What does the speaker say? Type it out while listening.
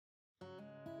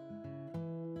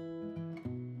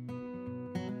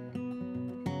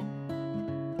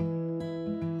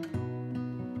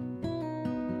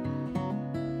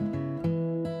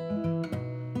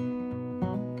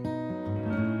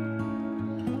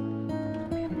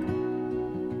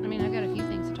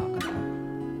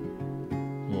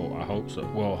So,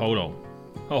 well, hold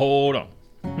on.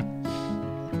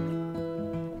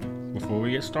 Before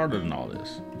we get started on all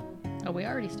this, Oh, we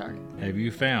already started. have you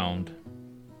found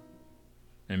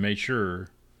and made sure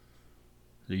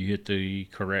that you hit the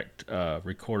correct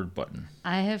record button?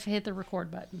 I have hit the record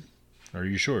button. Are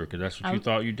you sure? Because that's what you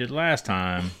thought you did last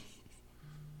time,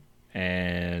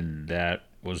 and that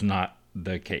was not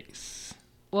the case.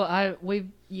 Well,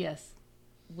 we've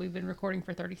been recording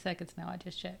for 30 seconds now. I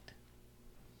just checked.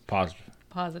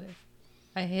 Positive.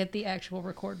 I hit the actual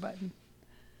record button.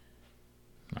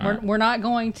 All right. We're not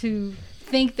going to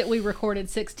think that we recorded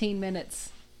 30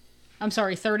 minutes of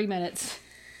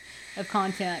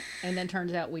content, and then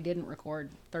turns out we didn't record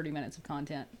 30 minutes of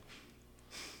content.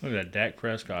 Look at that. Dak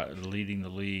Prescott leading the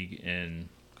league in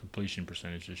completion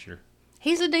percentage this year.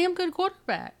 He's a damn good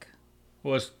quarterback.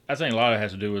 Well, I think a lot of it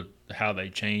has to do with how they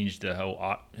changed the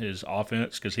whole his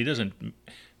offense, because he doesn't.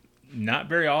 Not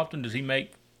very often does he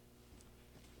make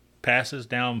passes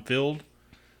downfield,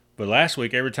 but last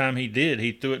week every time he did,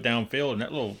 he threw it downfield, and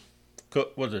that little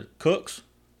Cooks?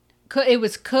 It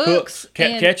was Cooks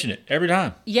kept catching it every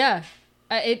time. Yeah,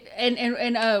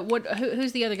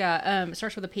 who's the other guy? It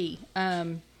starts with a P.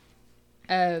 No,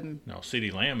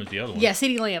 CeeDee Lamb is the other one. Yeah,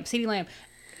 CeeDee Lamb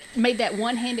made that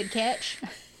one-handed catch.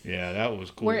 Yeah, that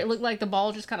was cool. Where it looked like the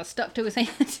ball just kind of stuck to his hand.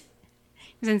 It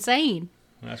was insane.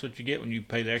 That's what you get when you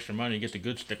pay the extra money. You get the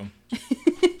good stick 'em.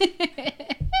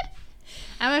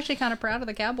 I'm actually kind of proud of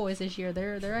the Cowboys this year.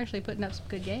 They're actually putting up some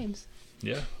good games.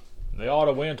 Yeah, they ought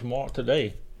to win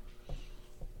today.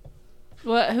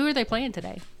 Well, who are they playing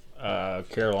today?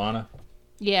 Carolina.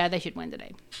 Yeah, they should win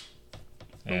today.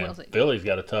 And Philly's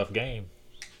got a tough game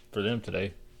for them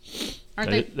today.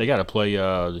 Aren't They got to play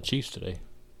the Chiefs today.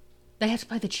 They have to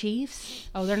play the Chiefs?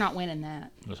 Oh, they're not winning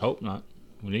that. Let's hope not.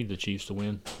 We need the Chiefs to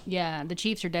win. Yeah, the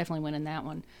Chiefs are definitely winning that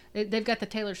one. They've got the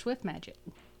Taylor Swift magic.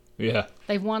 Yeah.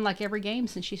 They've won like every game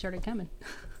since she started coming.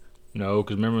 No,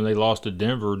 because remember when they lost to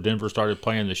Denver, Denver started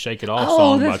playing the Shake It Off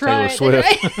song by Taylor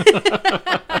Swift.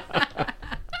 Right.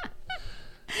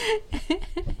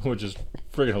 Which is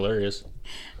freaking hilarious.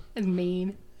 It's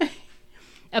mean.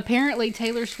 Apparently,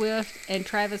 Taylor Swift and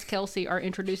Travis Kelce are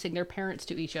introducing their parents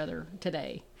to each other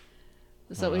today.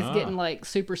 So it's getting like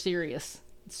super serious.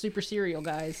 It's super serial,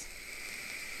 guys.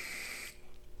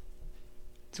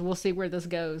 So we'll see where this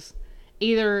goes.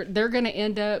 Either they're going to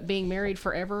end up being married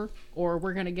forever, or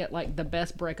we're going to get like the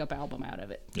best breakup album out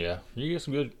of it. Yeah, you get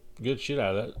some good shit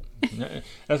out of that.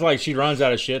 That's like she runs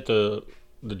out of shit. The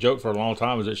joke for a long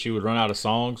time is that she would run out of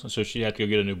songs, so she had to go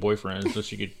get a new boyfriend so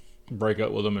she could break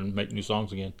up with him and make new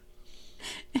songs again.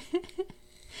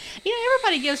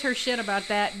 Everybody gives her shit about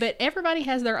that, but everybody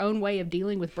has their own way of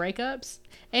dealing with breakups.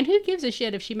 And who gives a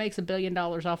shit if she makes $1 billion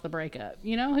off the breakup?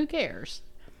 Who cares?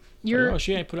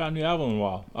 She ain't put out a new album in a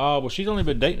while. Well, she's only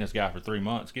been dating this guy for 3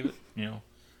 months. Give it,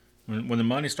 when the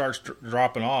money starts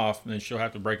dropping off, then she'll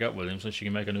have to break up with him so she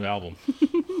can make a new album.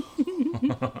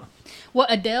 Well,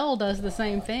 Adele does the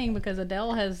same thing, because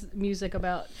Adele has music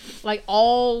about like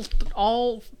all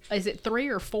is it 3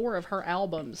 or 4 of her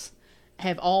albums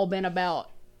have all been about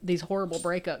these horrible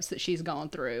breakups that she's gone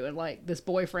through, and like this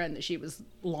boyfriend that she was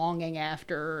longing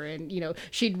after, and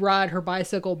she'd ride her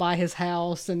bicycle by his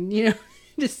house and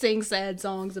just sing sad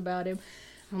songs about him.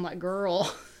 I'm like,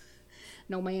 girl,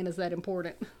 no man is that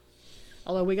important.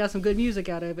 Although we got some good music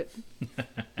out of it.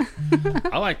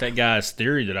 I like that guy's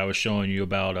theory that I was showing you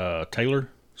about Taylor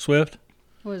Swift.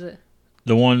 What is it?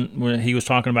 The one when he was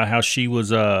talking about how she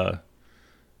was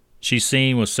she's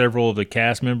seen with several of the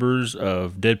cast members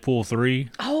of Deadpool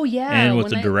 3. Oh, yeah. And with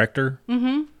the director.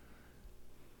 Mm-hmm.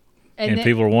 And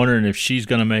people are wondering if she's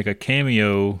going to make a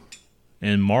cameo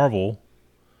in Marvel.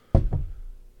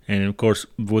 And, of course,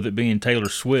 with it being Taylor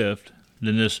Swift,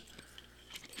 then this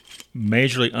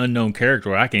majorly unknown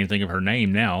character, I can't even think of her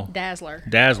name now. Dazzler,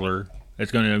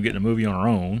 that's going to end up getting a movie on her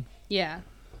own. Yeah.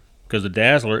 Because the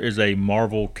Dazzler is a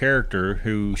Marvel character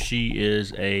who she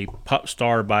is a pop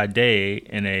star by day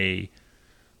and a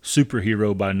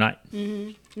superhero by night.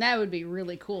 Mm-hmm. That would be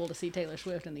really cool to see Taylor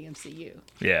Swift in the MCU.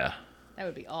 Yeah. That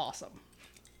would be awesome.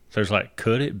 So it's like,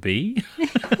 could it be?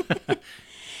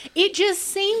 It just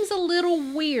seems a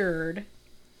little weird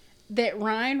that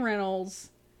Ryan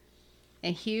Reynolds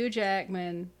and Hugh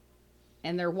Jackman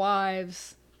and their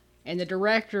wives and the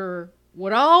director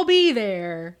would all be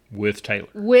there with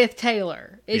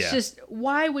Taylor. It's just,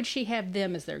 why would she have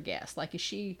them as their guests? Like, is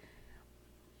she...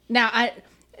 Now,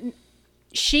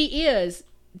 she is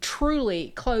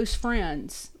truly close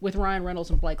friends with Ryan Reynolds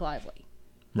and Blake Lively.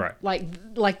 Right.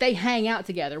 Like they hang out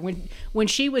together. When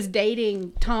she was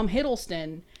dating Tom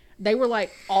Hiddleston, they were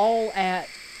like all at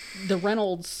the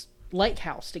Reynolds lake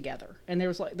house together, and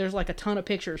there's like a ton of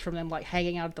pictures from them like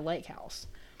hanging out at the lake house.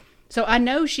 So I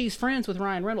know she's friends with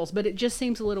Ryan Reynolds, but it just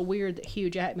seems a little weird that Hugh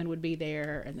Jackman would be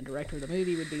there and the director of the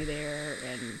movie would be there,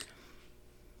 and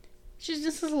she's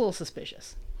just a little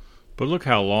suspicious. But look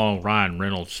how long Ryan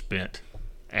Reynolds spent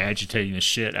agitating the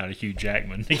shit out of Hugh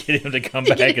Jackman to get him to come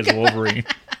back as Wolverine.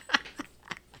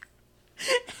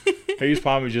 He was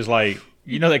probably just like,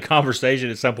 that conversation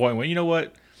at some point when, you know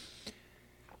what?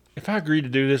 If I agree to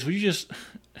do this, will you just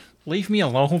leave me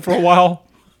alone for a while?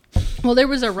 Well, there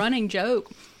was a running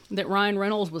joke that Ryan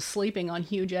Reynolds was sleeping on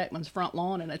Hugh Jackman's front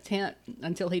lawn in a tent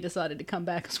until he decided to come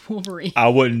back as Wolverine. I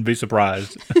wouldn't be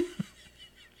surprised.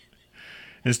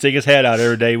 And stick his head out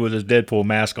every day with his Deadpool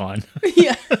mask on.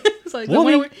 Yeah. It's like, when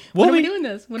are we doing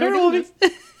this? When are we doing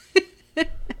this?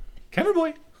 Come here,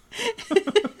 boy.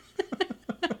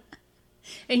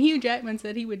 And Hugh Jackman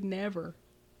said he would never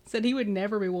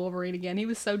be Wolverine again. He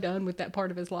was so done with that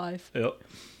part of his life. Yep.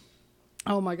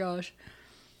 Oh my gosh.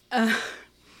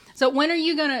 So when are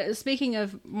you gonna? Speaking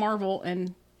of Marvel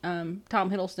and Tom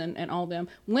Hiddleston and all them,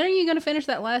 when are you gonna finish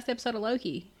that last episode of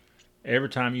Loki? Every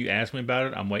time you ask me about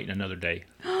it, I'm waiting another day.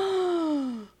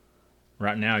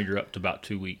 Right now, you're up to about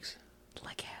 2 weeks.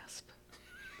 Gasp.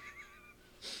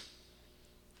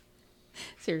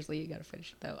 Seriously, you gotta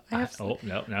finish it though. I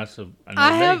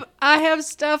have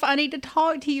stuff I need to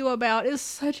talk to you about. It's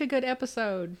such a good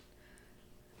episode.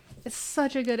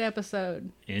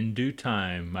 In due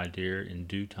time, my dear, in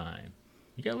due time.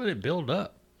 You gotta let it build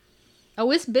up. Oh,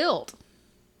 it's built.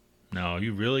 No,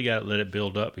 you really gotta let it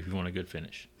build up if you want a good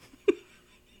finish.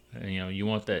 You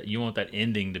want that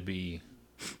ending to be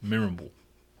memorable.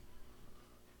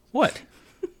 What?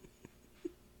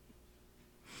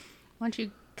 Why don't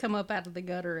you come up out of the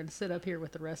gutter and sit up here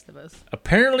with the rest of us?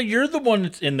 Apparently, you're the one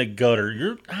that's in the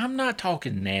gutter. I'm not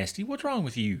talking nasty. What's wrong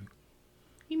with you?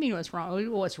 You mean what's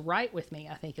wrong? What's right with me,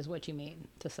 I think, is what you mean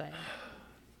to say.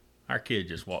 Our kid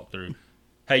just walked through.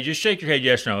 Hey, just shake your head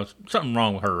yes or no. Something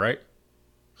wrong with her, right?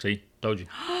 See? Told you.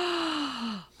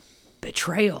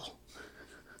 Betrayal.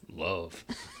 Love.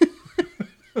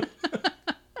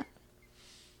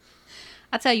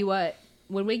 I tell you what,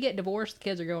 when we get divorced, the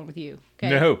kids are going with you. Okay?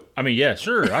 No. I mean, yeah,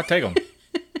 sure. I'll take them.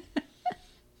 You're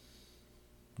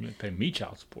going to pay me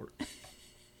child support.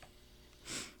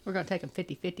 We're going to take them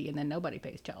 50-50 and then nobody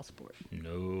pays child support.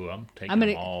 No, I'm taking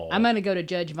them all. I'm going to go to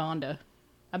Judge Vonda.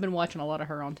 I've been watching a lot of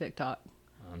her on TikTok.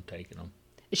 I'm taking them.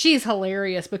 She's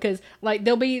hilarious because like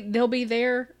they'll be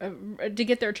there to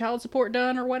get their child support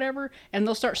done or whatever, and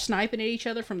they'll start sniping at each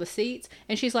other from the seats,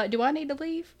 and she's like, "Do I need to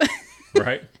leave?"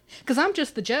 Right. Because I'm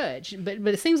just the judge, but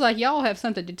it seems like y'all have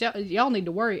something to tell. Y'all need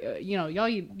to worry.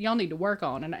 Y'all need to work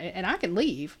on, and I can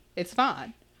leave. It's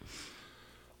fine.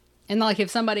 And like if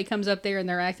somebody comes up there and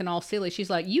they're acting all silly, she's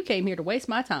like, "You came here to waste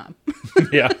my time."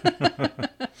 Yeah.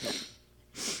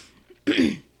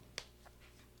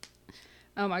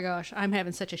 Oh my gosh, I'm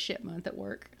having such a shit month at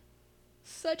work.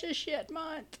 Such a shit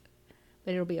month.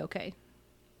 But it'll be okay.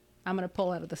 I'm going to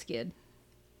pull out of the skid.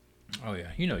 Oh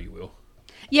yeah, you will.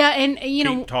 Yeah, and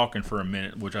Keep talking for a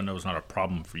minute, which I know is not a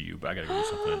problem for you, but I got to give you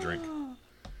something to drink.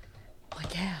 I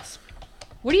gasp.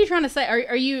 What are you trying to say?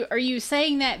 Are you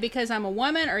saying that because I'm a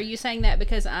woman? Or are you saying that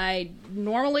because I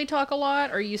normally talk a lot?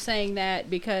 Or are you saying that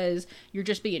because you're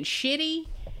just being shitty?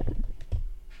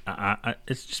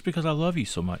 It's just because I love you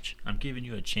so much. I'm giving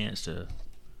you a chance to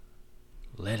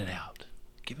let it out.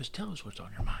 Tell us what's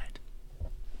on your mind.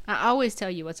 I always tell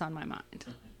you what's on my mind.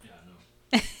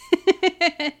 Yeah,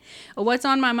 I know. What's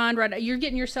on my mind right now? You're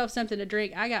getting yourself something to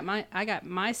drink. I got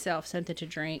myself something to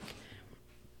drink,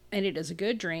 and it is a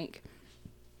good drink.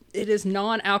 It is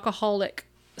non-alcoholic,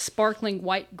 sparkling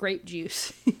white grape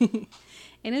juice, and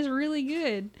it's really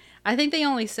good. I think they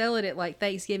only sell it at like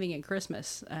Thanksgiving and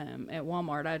Christmas at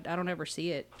Walmart. I don't ever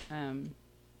see it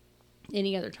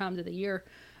any other times of the year.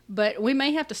 But we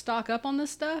may have to stock up on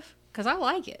this stuff because I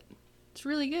like it. It's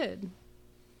really good.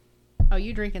 Oh,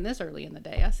 you drinking this early in the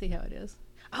day. I see how it is.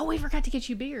 Oh, we forgot to get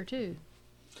you beer, too.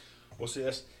 Well, see,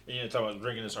 talking about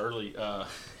drinking this early.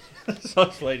 Saw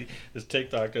this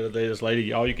TikTok the other day. This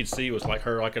lady, all you could see was like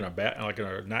her, like in a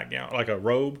nightgown, like a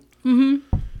robe.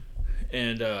 Mm-hmm.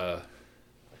 And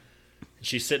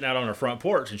she's sitting out on her front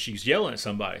porch and she's yelling at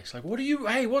somebody. It's like,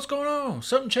 hey, what's going on?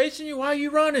 Something chasing you? Why are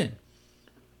you running?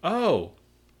 Oh,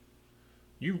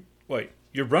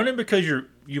 you're running because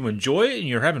you enjoy it and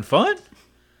you're having fun?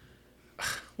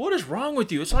 What is wrong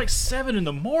with you? It's like 7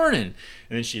 a.m. And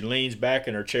then she leans back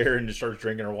in her chair and just starts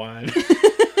drinking her wine.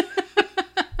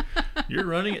 You're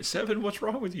running at 7? What's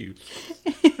wrong with you?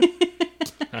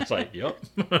 I was like, yep.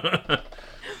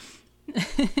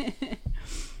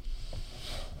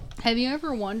 Have you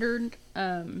ever wondered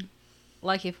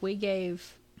like if we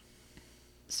gave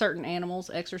certain animals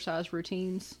exercise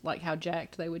routines, like how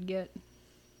jacked they would get.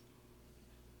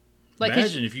 Like,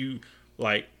 imagine if you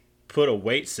like put a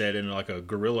weight set in like a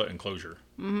gorilla enclosure.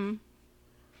 Mm-hmm.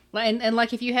 And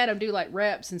like if you had them do like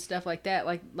reps and stuff like that,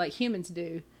 like humans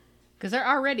do, because they're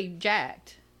already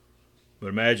jacked. But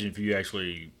imagine if you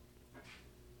actually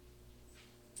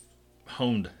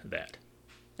honed that.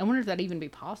 I wonder if that'd even be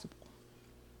possible.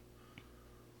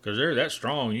 Because they're that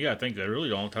strong, you got to think that really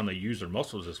the only time they use their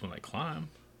muscles is when they climb.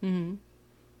 Mm-hmm.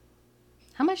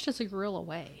 How much does a gorilla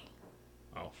weigh?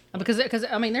 Oh. Because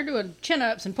I mean, they're doing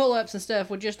chin-ups and pull-ups and stuff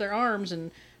with just their arms, and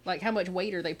like how much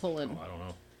weight are they pulling? Oh, I don't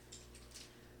know.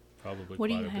 Probably What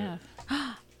do quite you a have?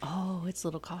 Oh, it's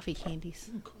little coffee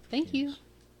candies. Thank you.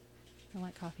 I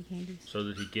like coffee candies. So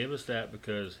did he give us that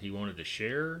because he wanted to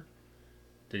share?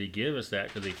 Did he give us that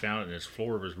because he found it in his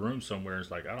floor of his room somewhere and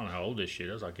it's like, I don't know how old this shit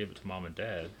is, I'll give it to mom and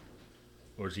dad?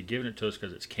 Or is he giving it to us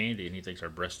because it's candy and he thinks our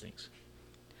breast stinks?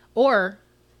 Or,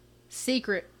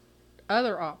 secret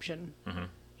other option, Uh-huh.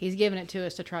 he's giving it to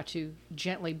us to try to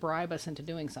gently bribe us into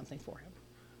doing something for him.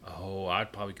 Oh,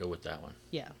 I'd probably go with that one.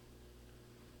 Yeah.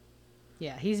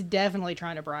 Yeah, he's definitely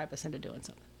trying to bribe us into doing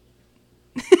something.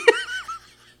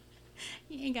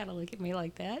 You ain't got to look at me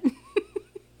like that.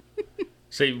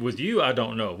 See, with you, I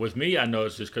don't know. With me, I know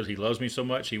it's just because he loves me so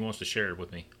much, he wants to share it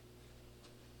with me.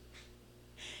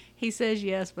 He says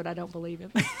yes, but I don't believe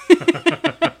him.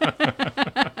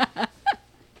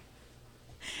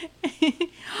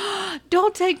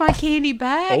 Don't take my candy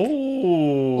back.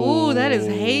 Oh. Ooh, that is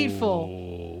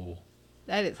hateful.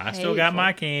 That is I still got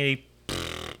my candy.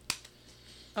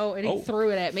 Oh, and he Oh. threw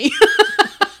it at me.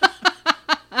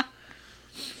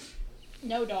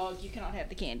 No, dog, you cannot have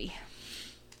the candy.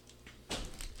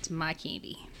 It's my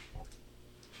candy.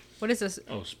 What is this?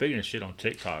 Oh, speaking of shit on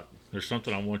TikTok, there's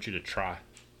something I want you to try.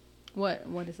 What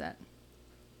is that?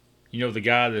 You know the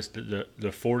guy that's the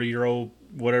 40-year-old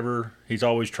whatever, he's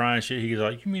always trying shit. He's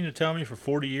like, you mean to tell me for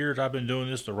 40 years I've been doing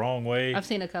this the wrong way? I've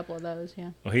seen a couple of those, yeah.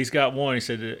 Well, he's got one. He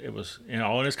said that it was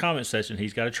all in his comment section.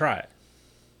 He's got to try it.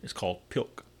 It's called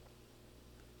Pilk.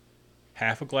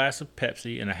 Half a glass of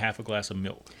Pepsi and a half a glass of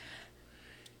milk.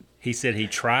 He said he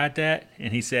tried that,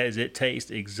 and he says it tastes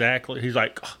exactly. He's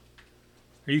like, "Oh,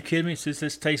 are you kidding me?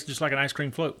 This tastes just like an ice cream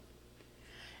float."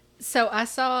 So I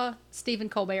saw Stephen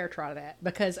Colbert try that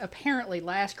because apparently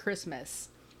last Christmas,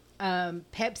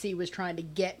 Pepsi was trying to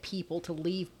get people to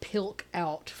leave Pilk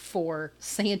out for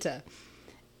Santa.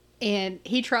 And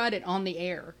he tried it on the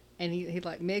air, and he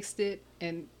like mixed it,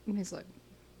 and he's like,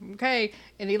 okay.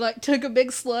 And he like took a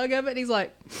big slug of it, and he's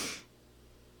like,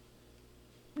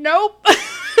 nope.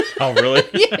 Oh, really?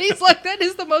 Yeah, he's like, that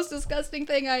is the most disgusting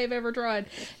thing I have ever tried.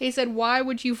 He said, why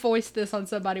would you foist this on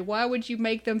somebody? Why would you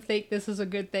make them think this is a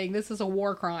good thing? This is a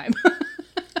war crime.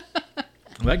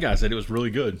 That guy said it was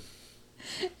really good.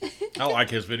 I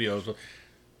like his videos.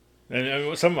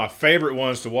 And some of my favorite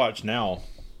ones to watch now,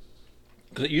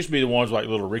 because it used to be the ones like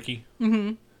Little Ricky.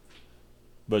 Mm-hmm.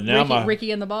 But now Ricky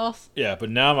and the Boss? Yeah,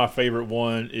 but now my favorite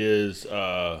one is...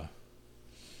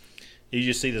 you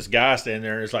just see this guy standing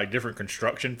there, and it's like different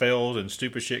construction fails and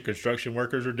stupid shit construction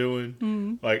workers are doing.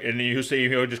 Mm. Like, and you see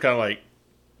he'll just kind of like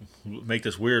make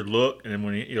this weird look, and then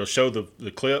when he'll show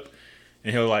the clip,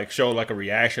 and he'll like show like a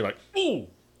reaction, like, ooh,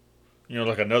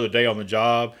 like another day on the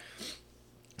job.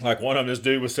 Like one of them, this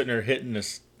dude was sitting there hitting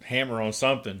this hammer on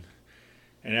something,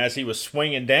 and as he was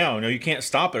swinging down, you can't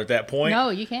stop it at that point. No,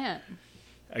 you can't.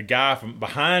 A guy from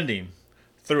behind him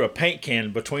threw a paint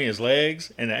can between his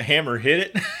legs, and that hammer hit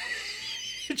it.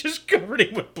 It just covered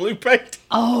him with blue paint.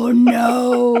 Oh,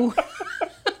 no.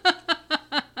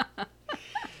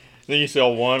 Then you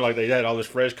saw one, like they had all this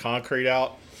fresh concrete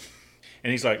out.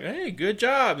 And he's like, hey, good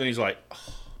job. And he's like,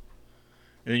 oh.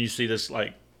 And then you see this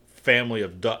like family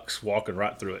of ducks walking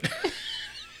right through it.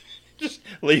 Just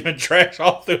leaving trash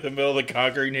all through the middle of the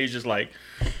concrete. And he's just like...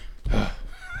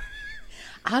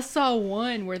 I saw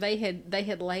one where they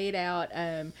had laid out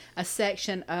a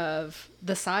section of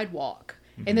the sidewalk.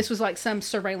 And this was like some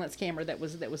surveillance camera that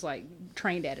was like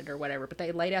trained at it or whatever. But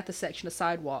they laid out the section of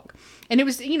sidewalk. And it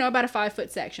was, about a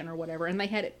 5-foot section or whatever. And they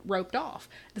had it roped off.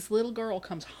 This little girl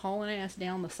comes hauling ass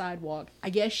down the sidewalk.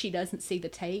 I guess she doesn't see the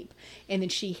tape. And then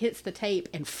she hits the tape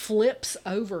and flips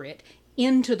over it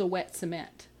into the wet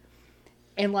cement.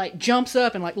 And like jumps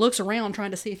up and like looks around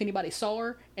trying to see if anybody saw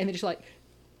her. And then just like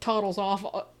toddles off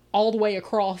all the way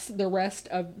across the rest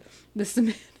of the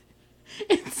cement.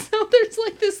 And so there's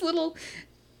like this little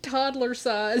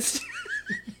toddler-sized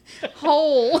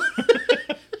hole.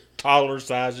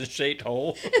 Toddler-sized and shaped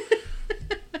hole.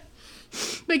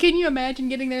 But can you imagine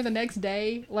getting there the next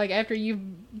day, like after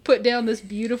you've put down this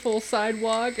beautiful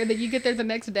sidewalk, and then you get there the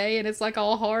next day and it's like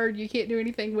all hard. You can't do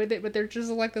anything with it, but there's just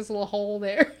like this little hole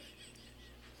there.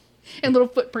 And little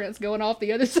footprints going off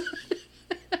the other side.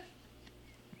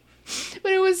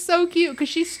 But it was so cute because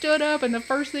she stood up and the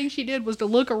first thing she did was to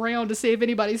look around to see if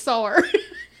anybody saw her.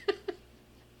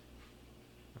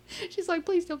 She's like,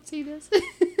 please don't see this.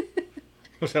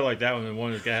 Was that like that one? The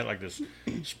one that had like this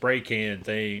spray can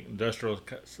thing, industrial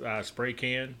spray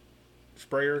can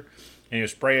sprayer, and he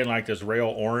was spraying like this rail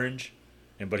orange,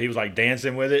 but he was like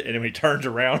dancing with it, and then when he turns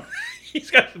around, he's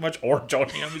got so much orange on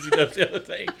him as he does the other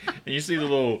thing, and you see the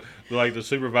little, like the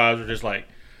supervisor just like,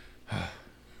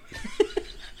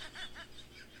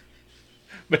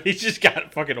 but he's just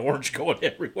got fucking orange going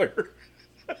everywhere.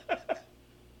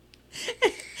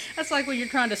 That's like when you're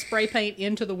trying to spray paint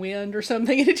into the wind or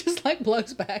something, and it just like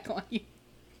blows back on you.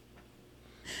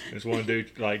 This one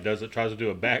dude like tries to do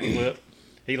a backflip.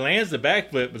 He lands the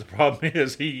backflip, but the problem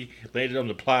is he landed on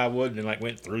the plywood and then like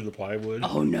went through the plywood.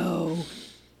 Oh no!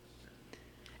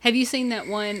 Have you seen that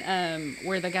one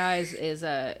where the guy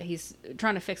he's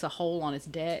trying to fix a hole on his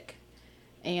deck,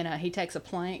 and he takes a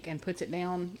plank and puts it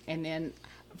down, and then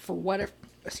for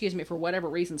whatever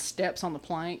reason steps on the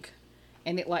plank,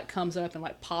 and it like comes up and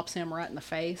like pops him right in the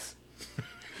face.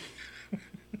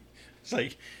 It's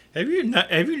like, have you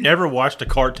never watched a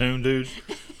cartoon, dude?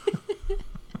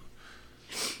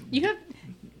 You have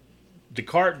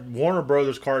Warner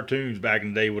Brothers cartoons back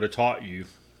in the day would have taught you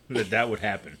that would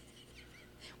happen.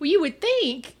 Well, you would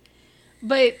think,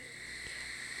 but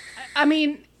I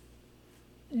mean,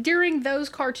 during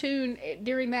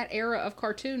that era of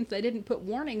cartoons, they didn't put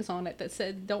warnings on it that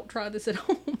said, don't try this at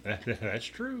home. That's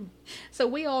true. So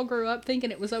we all grew up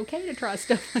thinking it was okay to try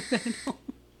stuff like that at home.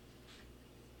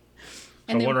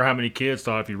 I wonder how many kids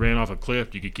thought if you ran off a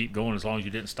cliff, you could keep going as long as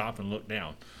you didn't stop and look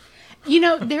down. You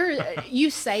know, you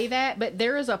say that, but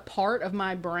there is a part of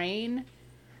my brain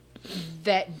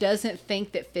that doesn't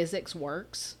think that physics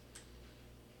works.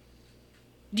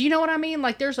 Do you know what I mean?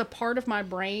 Like, there's a part of my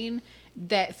brain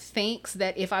that thinks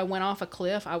that if I went off a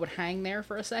cliff, I would hang there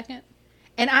for a second.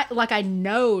 And I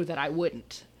know that I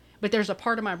wouldn't. But there's a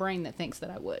part of my brain that thinks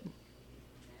that I would.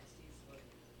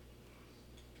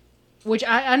 Which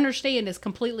I understand is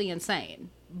completely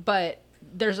insane. But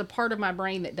there's a part of my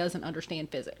brain that doesn't understand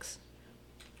physics.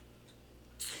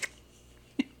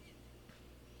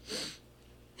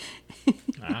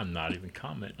 I'm not even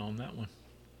commenting on that one.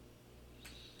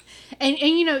 And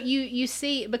you know, you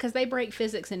see, because they break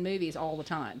physics in movies all the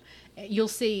time. You'll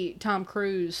see Tom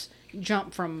Cruise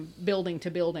jump from building to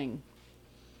building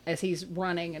as he's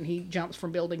running, and he jumps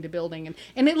from building to building.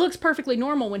 And it looks perfectly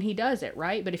normal when he does it,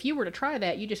 right? But if you were to try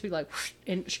that, you'd just be like, whoosh,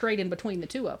 and straight in between the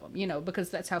two of them, you know, because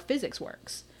that's how physics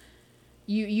works.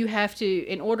 You have to,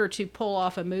 in order to pull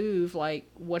off a move like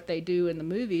what they do in the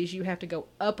movies, you have to go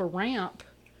up a ramp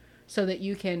so that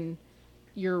you can,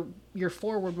 your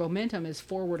forward momentum is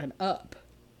forward and up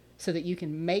so that you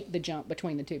can make the jump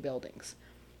between the two buildings.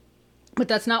 But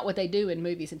that's not what they do in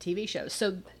movies and TV shows.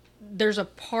 So there's a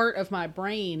part of my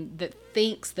brain that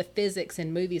thinks the physics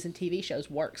in movies and TV shows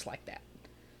works like that.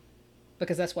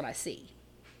 Because that's what I see.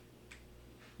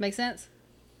 Make sense?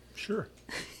 Sure.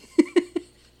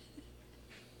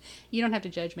 You don't have to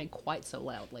judge me quite so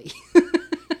loudly.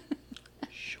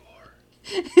 Sure.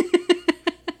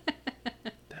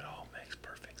 That all makes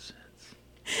perfect sense.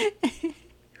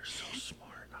 You're so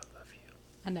smart. I love you.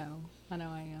 I know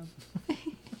I am.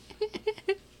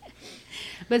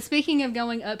 But speaking of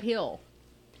going uphill,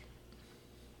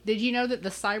 did you know that the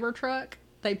Cybertruck,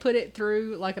 they put it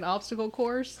through like an obstacle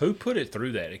course? Who put it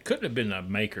through that? It couldn't have been the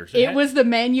makers. It was the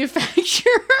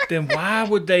manufacturer. Then why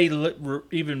would they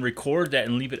even record that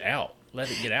and leave it out?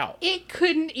 Let it get out. It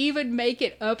couldn't even make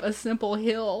it up a simple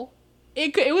hill.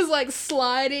 It was like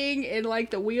sliding and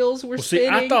like the wheels were spinning.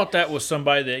 See, I thought that was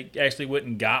somebody that actually went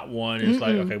and got one. And it's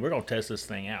like, okay, we're going to test this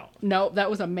thing out. No, that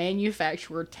was a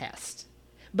manufacturer test.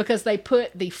 Because they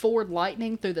put the Ford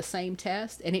Lightning through the same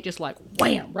test, and it just like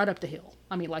wham right up the hill.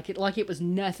 I mean, like it was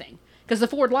nothing. Because the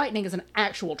Ford Lightning is an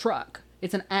actual truck.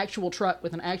 It's an actual truck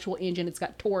with an actual engine. It's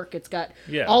got torque. It's got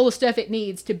all the stuff it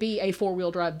needs to be a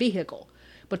four-wheel drive vehicle.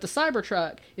 But the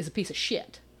Cybertruck is a piece of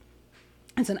shit.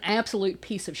 It's an absolute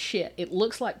piece of shit. It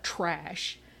looks like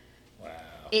trash. Wow.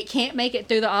 It can't make it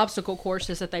through the obstacle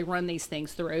courses that they run these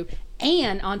things through.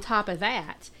 And on top of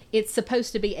that, it's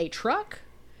supposed to be a truck.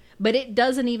 But it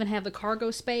doesn't even have the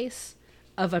cargo space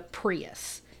of a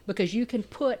Prius. Because you can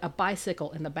put a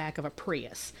bicycle in the back of a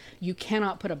Prius. You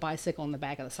cannot put a bicycle in the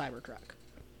back of the Cybertruck.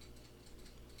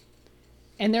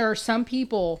 And there are some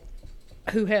people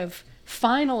who have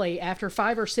finally, after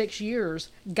 5 or 6 years,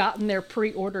 gotten their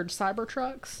pre-ordered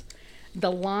Cybertrucks.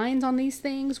 the lines on these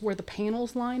things where the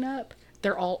panels line up,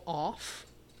 they're all off.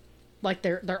 Like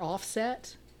they're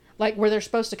offset. Like where they're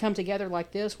supposed to come together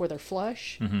like this, where they're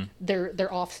flush,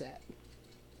 they're offset.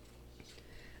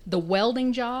 The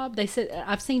welding job, they said,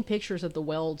 I've seen pictures of the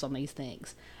welds on these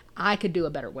things. I could do a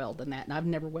better weld than that, and I've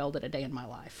never welded a day in my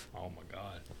life. Oh my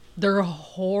God. They're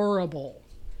horrible.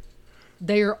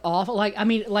 They're awful. Like, I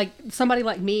mean, like somebody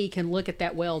like me can look at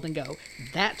that weld and go,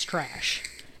 that's trash.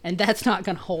 And that's not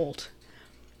going to hold.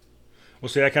 Well,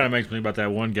 see, that kind of makes me think about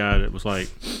that one guy that was like,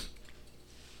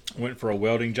 went for a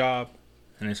welding job,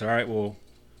 and they said, all right, well,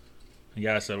 the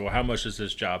guy said, well, how much does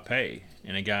this job pay?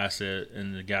 And the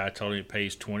guy told him it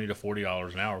pays $20 to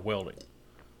 $40 an hour welding.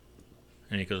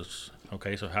 And he goes,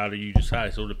 okay, so how do you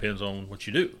decide? So it depends on what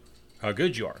you do, how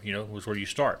good you are, was where you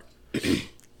start.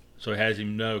 So he has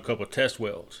him know a couple of test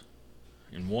welds,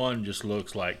 and one just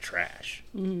looks like trash.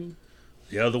 Mm-hmm.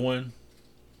 The other one,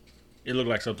 it looked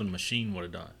like something a machine would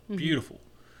have done. Mm-hmm. Beautiful.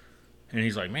 And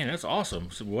he's like, man, that's awesome.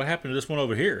 I said, well, what happened to this one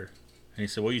over here? And he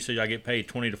said, well, you said I get paid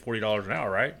 $20 to $40 an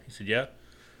hour, right? He said, yeah.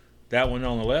 That one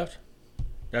on the left,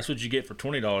 that's what you get for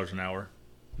 $20 an hour.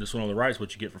 This one on the right is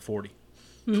what you get for $40.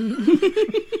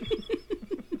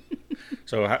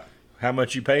 So how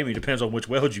much you pay me depends on which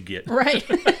weld you get. Right.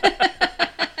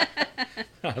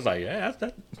 I was like, yeah,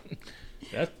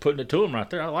 that's putting it to him right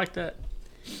there. I like that.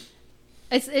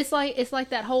 It's like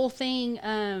that whole thing.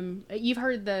 You've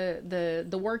heard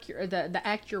the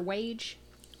act your wage.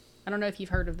 I don't know if you've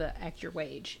heard of the act your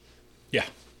wage. Yeah.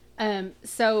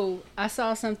 So I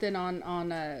saw something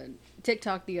on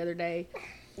TikTok the other day.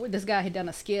 This guy had done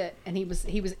a skit, and he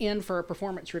was in for a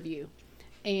performance review,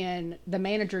 and the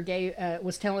manager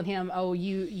was telling him, oh,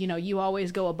 you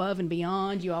always go above and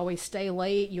beyond, you always stay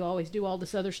late, you always do all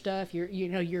this other stuff,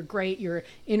 you're great, you're an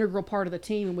integral part of the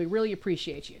team, and we really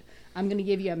appreciate you. I'm going to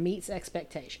give you a meets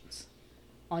expectations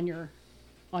on your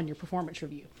performance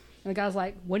review. And the guy's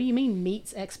like, what do you mean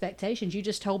meets expectations? You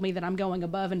just told me that I'm going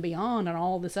above and beyond and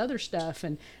all this other stuff,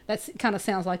 and that kind of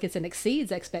sounds like it's an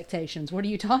exceeds expectations. What are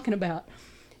you talking about?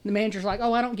 And the manager's like,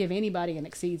 oh, I don't give anybody an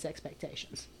exceeds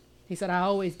expectations. He said, I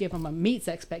always give them a meets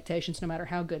expectations no matter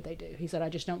how good they do. He said, I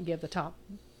just don't give the top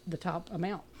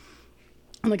amount.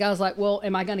 And the guy's like, well,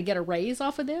 am I going to get a raise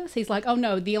off of this? He's like, oh,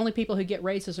 no, the only people who get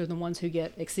raises are the ones who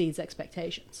get exceeds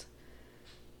expectations.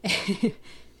 He's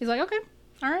like, okay,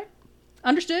 all right.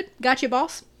 Understood. Got you,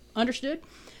 boss. Understood.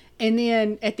 And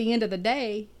then at the end of the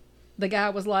day, the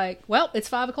guy was like, well, it's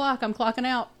 5 o'clock. I'm clocking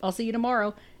out. I'll see you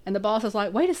tomorrow. And the boss is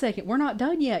like, wait a second. We're not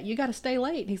done yet. You got to stay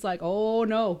late. And he's like, oh,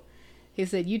 no. He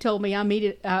said, you told me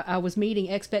I was meeting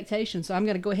expectations, so I'm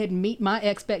going to go ahead and meet my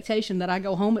expectation that I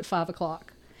go home at 5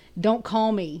 o'clock. Don't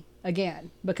call me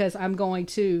again because I'm going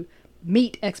to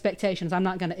meet expectations. I'm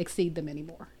not going to exceed them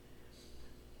anymore.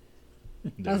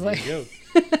 There you go.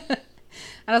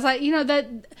 And I was like, that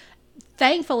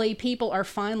thankfully people are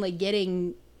finally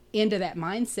getting into that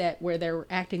mindset where they're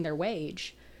acting their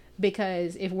wage,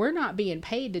 because if we're not being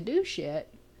paid to do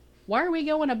shit, why are we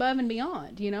going above and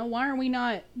beyond? Why are we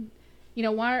not,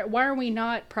 why are we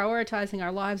not prioritizing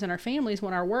our lives and our families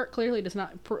when our work clearly does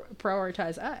not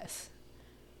prioritize us?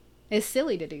 It's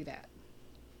silly to do that.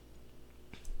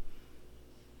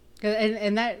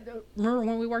 And that, remember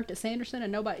when we worked at Sanderson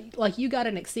and nobody, like, you got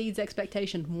an exceeds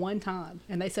expectation one time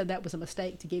and they said that was a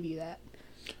mistake to give you that.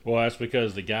 Well, that's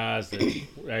because the guys that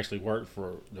actually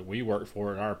we work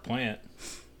for at our plant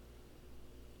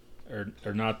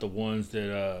are not the ones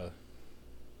that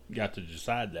got to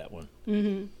decide that one.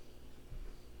 Mm-hmm.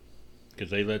 Because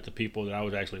they let the people that I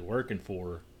was actually working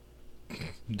for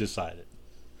decide it.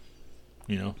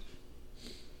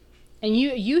 And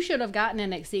you should have gotten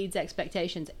an exceeds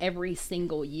expectations every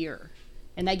single year.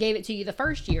 And they gave it to you the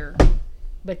first year,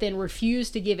 but then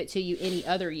refused to give it to you any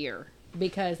other year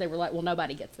because they were like, well,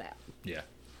 nobody gets that. Yeah.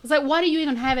 It's like, why do you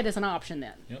even have it as an option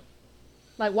then? Yep.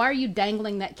 Like, why are you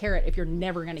dangling that carrot if you're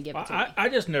never going to give it to me? I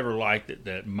just never liked it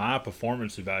that my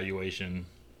performance evaluation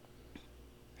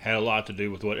had a lot to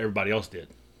do with what everybody else did.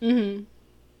 Mm-hmm.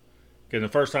 Because the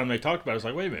first time they talked about it, it's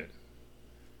like, wait a minute.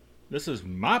 This is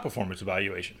my performance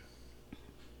evaluation.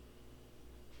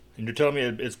 And you're telling me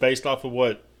it's based off of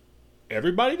what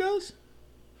everybody does?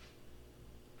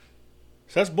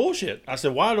 So that's bullshit. I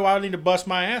said, why do I need to bust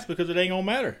my ass because it ain't going to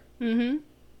matter? Mm-hmm.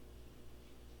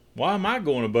 Why am I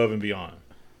going above and beyond?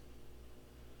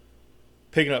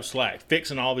 Picking up slack,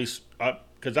 fixing all these...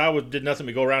 Because did nothing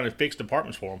but go around and fix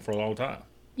departments for them for a long time.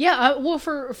 Yeah, well,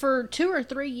 for 2 or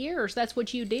 3 years, that's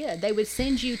what you did. They would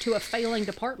send you to a failing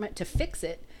department to fix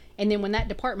it. And then when that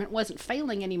department wasn't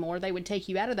failing anymore, they would take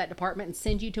you out of that department and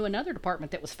send you to another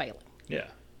department that was failing. Yeah.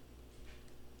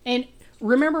 And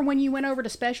Remember when you went over to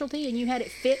Specialty and you had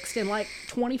it fixed in like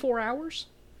 24 hours?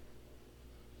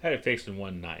 Had it fixed in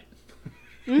one night.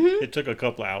 Mm-hmm. It took a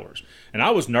couple of hours. And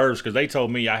I was nervous because they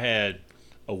told me I had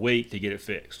a week to get it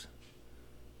fixed.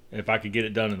 If I could get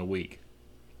it done in a week.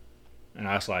 And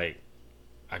I was like,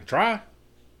 I can try.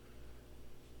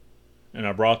 And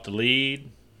I brought the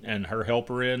lead and her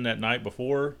helper in that night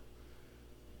before.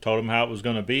 Told them how it was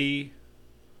going to be.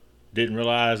 Didn't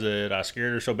realize that I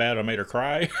scared her so bad I made her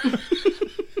cry.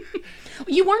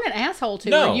 You weren't an asshole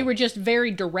to her. You were just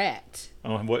very direct.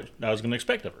 On what I was going to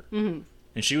expect of her. Mm-hmm.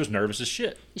 And she was nervous as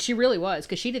shit. She really was,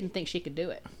 because she didn't think she could do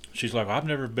it. She's like, I've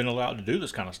never been allowed to do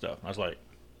this kind of stuff. I was like,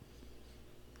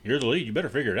 you're the lead. You better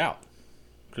figure it out.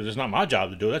 Because it's not my job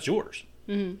to do it. That's yours.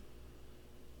 Mm-hmm.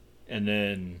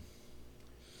 And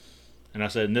I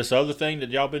said, and this other thing that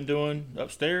y'all been doing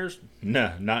upstairs?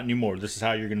 Nah, not anymore. This is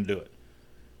how you're going to do it.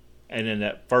 And then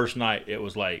that first night, it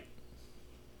was like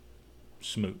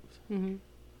smooth. Mm-hmm.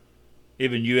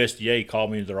 Even USDA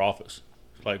called me into their office.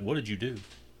 It's like, what did you do?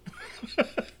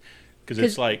 Because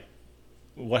it's like,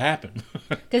 what happened?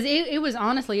 Because it was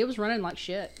honestly, it was running like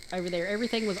shit over there.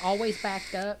 Everything was always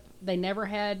backed up. They never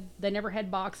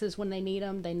had boxes when they need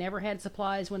them. They never had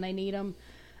supplies when they need them.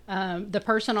 The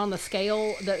person on the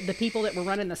scale, the people that were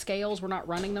running the scales were not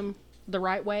running them the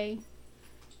right way.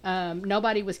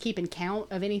 Nobody was keeping count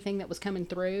of anything that was coming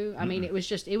through. I mean, it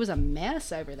was a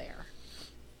mess over there.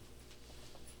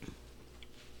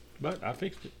 But I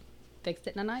fixed it. Fixed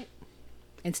it in a night.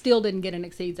 And still didn't get an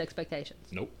exceeds expectations.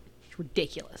 Nope. It's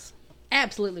ridiculous.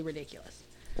 Absolutely ridiculous.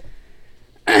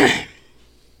 Oh,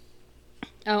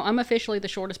 I'm officially the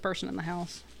shortest person in the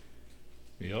house.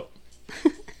 Yep.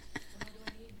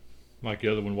 Like the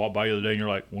other one walked by the other day and you're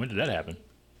like, when did that happen?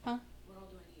 Huh? What all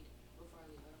do I need before I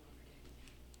leave?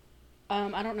 I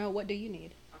don't want to forget. I don't know. What do you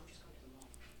need? I'm just going to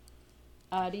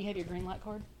the mall. Do you have your green light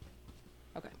card?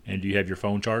 Okay. And do you have your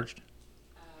phone charged?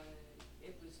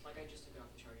 It was like I just took it off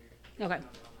the charger. Okay. It's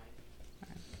been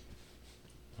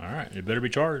all night. All right. It better be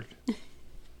charged.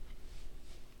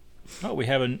 Oh, we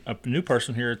have a new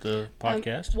person here at the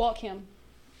podcast. Walk him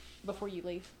before you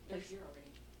leave, please. Here already.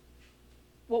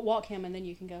 Well, walk him and then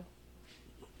you can go.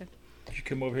 Did you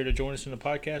come over here to join us in the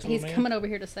podcast, He's little man? coming over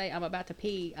here to say, I'm about to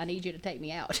pee. I need you to take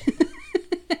me out.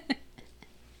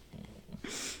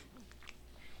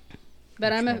 But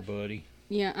That's my buddy.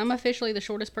 Yeah, I'm officially the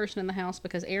shortest person in the house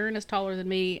because Aaron is taller than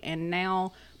me, and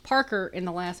now Parker in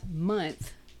the last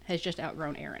month has just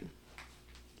outgrown Aaron.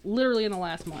 Literally in the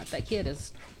last month, that kid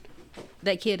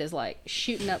is like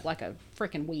shooting up like a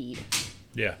freaking weed.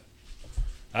 Yeah.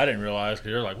 I didn't realize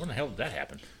because they're like, when the hell did that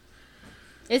happen?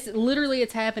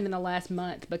 It's happened in the last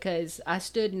month because I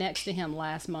stood next to him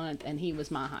last month and he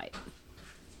was my height.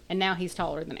 And now he's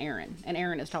taller than Aaron, and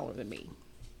Aaron is taller than me.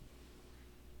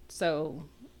 So,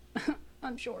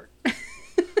 I'm short.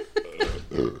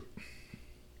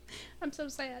 I'm so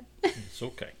sad. It's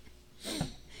okay.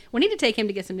 We need to take him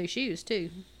to get some new shoes,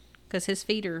 too. Because his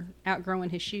feet are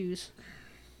outgrowing his shoes.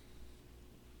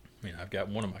 I mean, I've got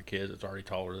one of my kids that's already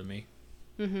taller than me.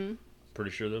 Mm-hmm.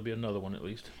 Pretty sure there'll be another one at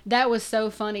least. That was so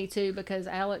funny, too, because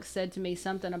Alex said to me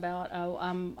something about,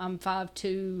 I'm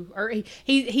 5'2", or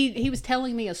he was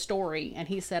telling me a story, and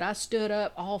he said, I stood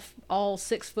up all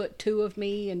 6'2" of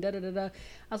me, and da-da-da-da.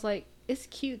 I was like, it's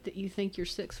cute that you think you're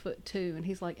 6'2", and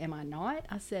he's like, am I not?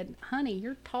 I said, honey,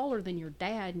 you're taller than your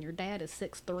dad, and your dad is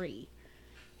 6'3".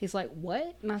 He's like,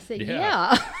 what? And I said,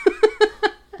 yeah.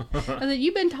 I said,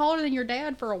 you've been taller than your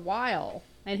dad for a while.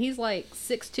 And he's like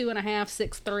 6'2.5",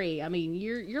 6'3". I mean,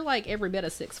 you're like every bit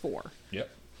of 6'4". Yep.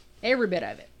 Every bit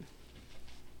of it.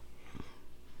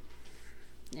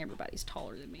 Everybody's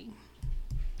taller than me.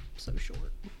 I'm so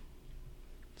short.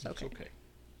 It's okay. It's okay.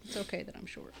 It's okay that I'm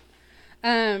short.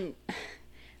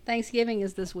 Thanksgiving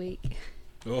is this week.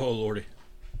 Oh, Lordy.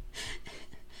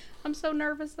 I'm so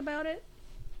nervous about it.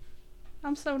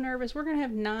 I'm so nervous. We're going to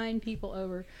have 9 people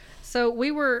over. So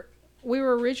we were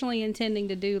originally intending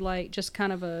to do like just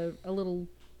kind of a little,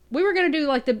 we were going to do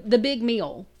like the big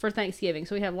meal for Thanksgiving.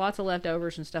 So we have lots of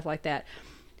leftovers and stuff like that.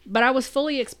 But I was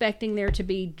fully expecting there to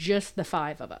be just the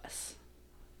 5 of us.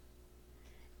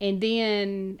 And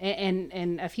then,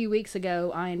 and a few weeks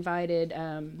ago, I invited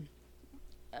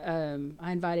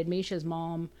Misha's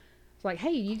mom. It's like,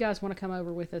 hey, you guys want to come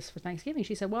over with us for Thanksgiving?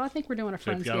 She said, well, I think we're doing a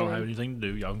Friendsgiving. If y'all don't have anything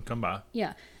to do, y'all can come by.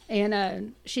 Yeah.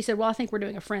 And she said, well, I think we're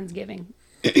doing a Friendsgiving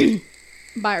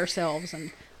by ourselves.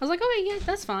 And I was like, okay, yeah,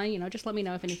 that's fine. You know, just let me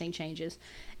know if anything changes.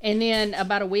 And then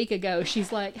about a week ago,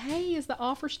 she's like, hey, is the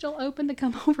offer still open to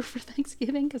come over for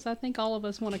Thanksgiving? Because I think all of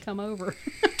us want to come over.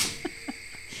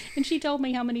 And she told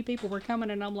me how many people were coming,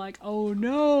 and I'm like, oh,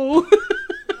 no. Bye,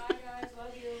 guys.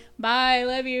 Love you. Bye.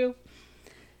 Love you.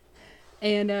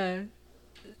 And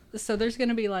so there's going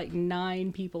to be like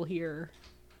 9 people here.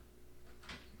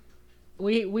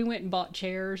 We went and bought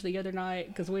chairs the other night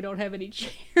because we don't have any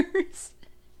chairs.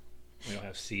 We don't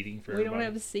have seating for We everybody.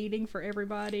 don't have seating for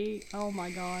everybody. Oh my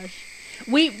gosh.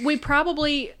 We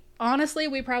probably, honestly,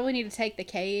 we probably need to take the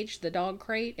cage, the dog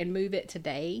crate, and move it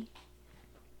today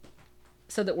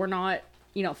so that we're not,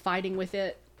 fighting with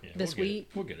it this week.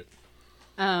 We'll get it.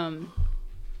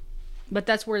 But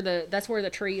that's where the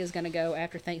tree is going to go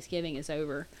after Thanksgiving is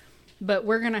over. But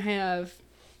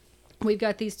we've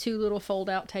got these 2 little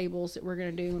fold-out tables that we're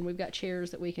going to do, and we've got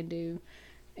chairs that we can do.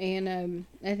 And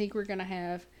I think we're going to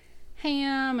have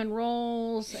ham and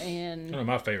rolls and One of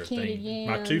my favorite candied things.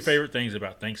 My yams. 2 favorite things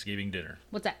about Thanksgiving dinner: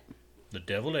 What's that? the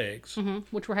deviled eggs,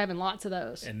 Which we're having lots of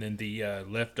those. and then the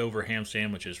leftover ham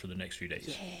sandwiches for the next few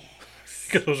days.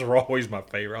 Because those are always my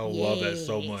favorite. I love that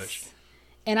so much.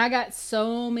 And I got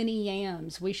so many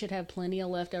yams. We should have plenty of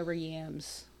leftover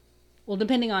yams. Well,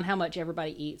 depending on how much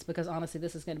everybody eats, because honestly,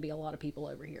 this is going to be a lot of people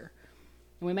over here.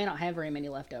 And we may not have very many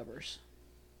leftovers.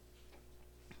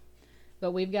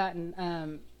 But we've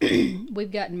gotten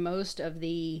most of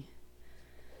the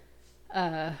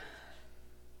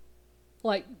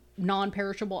like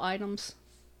non-perishable items.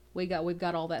 We've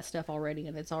got all that stuff already,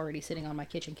 and it's already sitting on my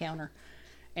kitchen counter.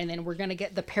 And then we're gonna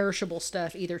get the perishable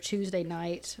stuff either Tuesday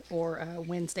night or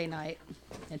Wednesday night,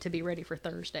 and to be ready for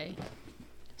Thursday.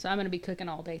 So I'm gonna be cooking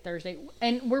all day Thursday,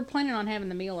 and we're planning on having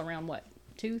the meal around what,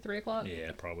 2-3 o'clock?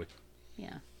 Yeah, probably.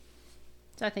 Yeah.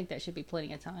 So I think that should be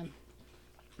plenty of time.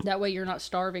 That way you're not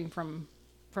starving from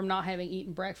not having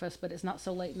eaten breakfast, but it's not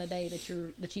so late in the day that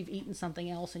you've eaten something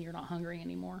else and you're not hungry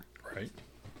anymore. Right.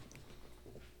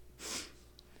 So.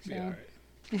 Yeah, all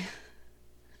right.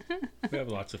 We have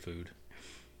lots of food.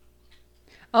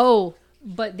 Oh,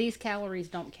 but these calories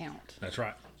don't count. That's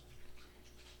right.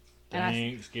 And I-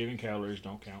 Thanksgiving calories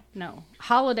don't count. No,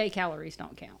 holiday calories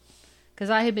don't count. Because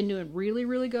I have been doing really,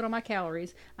 really good on my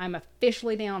calories. I'm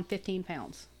officially down 15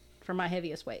 pounds from my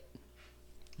heaviest weight.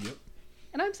 Yep.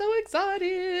 And I'm so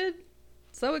excited.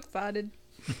 So excited.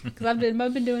 Because I've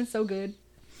been doing so good.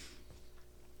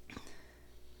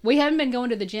 We haven't been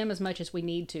going to the gym as much as we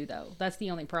need to, though. That's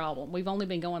the only problem. We've only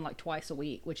been going like twice a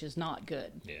week, which is not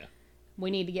good. Yeah.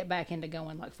 We need to get back into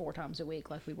going like 4 times a week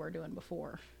like we were doing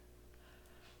before.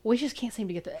 We just can't seem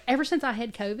to get the... Ever since I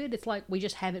had COVID, it's like we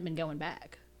just haven't been going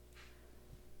back.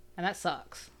 And that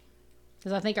sucks.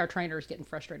 Because I think our trainer is getting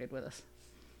frustrated with us.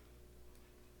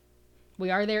 We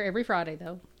are there every Friday,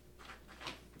 though.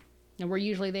 And we're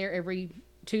usually there every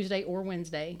Tuesday or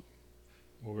Wednesday.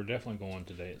 Well, we're definitely going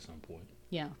today at some point.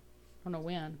 Yeah. I don't know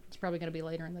when. It's probably going to be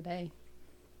later in the day.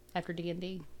 After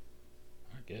D&D.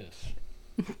 I guess.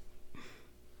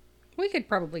 We could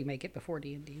probably make it before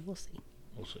D&D. We'll see.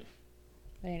 We'll see.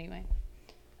 But anyway.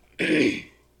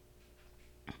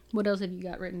 What else have you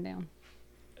got written down?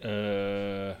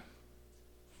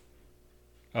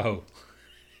 Oh.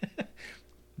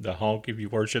 The honk if you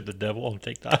worship the devil on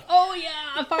TikTok. Oh,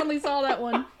 yeah. I finally saw that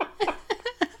one.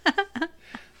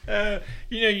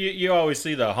 You always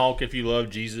see the honk if you love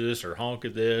Jesus or honk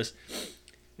at this.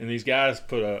 And these guys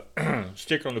put a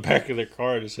sticker on the back of their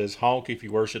car that says honk if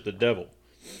you worship the devil.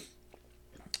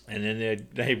 And then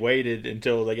they waited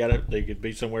until they could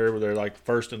be somewhere where they're like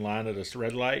first in line at a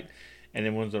red light. And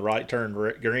then when the right turned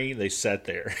green, they sat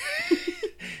there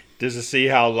just to see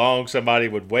how long somebody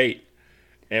would wait.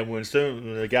 And when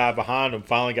soon the guy behind them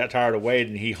finally got tired of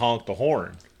waiting, he honked the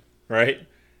horn, right?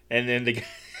 And then they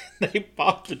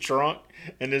popped the trunk,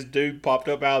 and this dude popped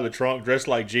up out of the trunk dressed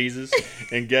like Jesus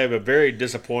and gave a very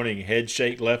disappointing head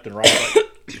shake left and right,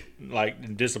 like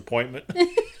in disappointment.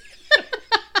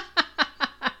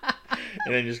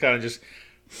 And then just kind of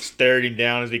stared him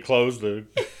down as he closed the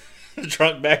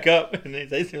trunk back up. And then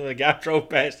the guy drove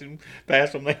past him,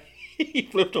 he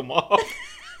flipped him off.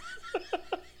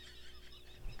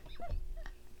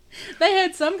 They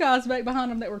had some guys back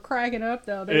behind them that were cracking up,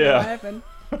 though. They Yeah. were laughing.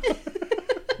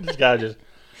 This guy just...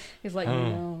 He's like,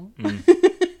 no.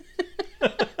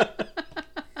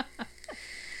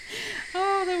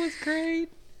 Oh, that was great.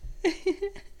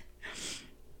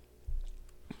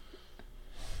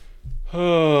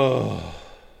 Oh,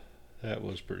 that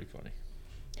was pretty funny.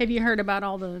 Have you heard about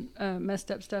all the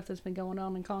messed up stuff that's been going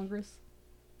on in Congress?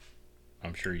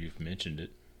 I'm sure you've mentioned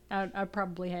it. I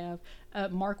probably have.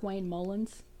 Mark Wayne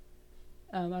Mullins.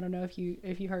 I don't know if you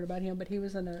heard about him, but he's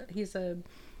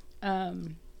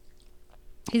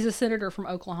a senator from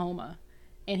Oklahoma,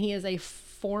 and he is a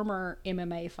former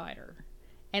MMA fighter.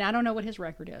 And I don't know what his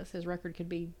record is. His record could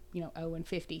be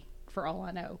 0-50 for all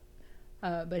I know.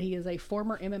 But he is a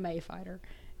former MMA fighter,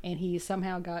 and he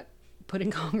somehow got put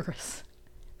in Congress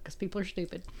because people are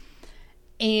stupid.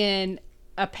 And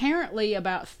apparently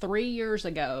about 3 years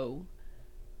ago,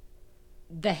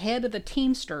 the head of the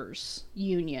Teamsters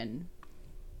union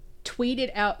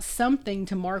tweeted out something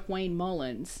to Mark Wayne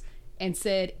Mullins and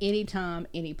said, anytime,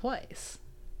 any place.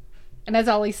 And that's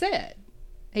all he said.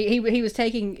 He was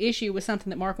taking issue with something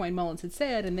that Mark Wayne Mullins had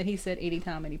said, and then he said,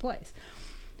 anytime, any place.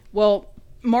 Well,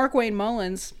 Mark Wayne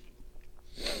Mullins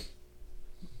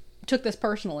took this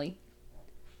personally,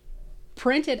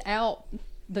 printed out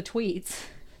the tweets,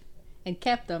 and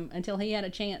kept them until he had a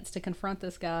chance to confront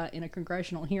this guy in a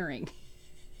congressional hearing.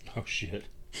 Oh, shit.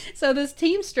 So this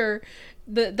Teamster,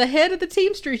 the head of the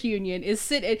Teamsters union is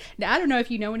sitting. Now, I don't know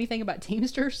if you know anything about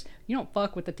Teamsters. You don't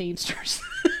fuck with the Teamsters.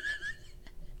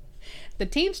 The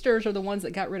Teamsters are the ones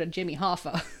that got rid of Jimmy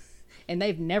Hoffa, and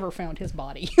they've never found his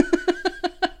body.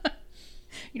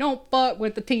 You don't fuck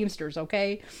with the Teamsters,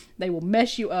 okay? They will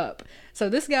mess you up. So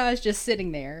this guy's just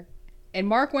sitting there, and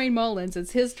Mark Wayne Mullins,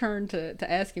 it's his turn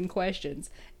to ask him questions.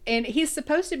 And he's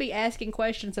supposed to be asking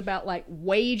questions about like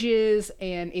wages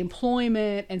and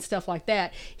employment and stuff like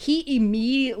that. He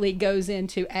immediately goes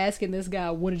into asking this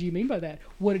guy, what did you mean by that?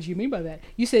 What did you mean by that?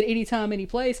 You said anytime, any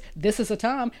place. This is a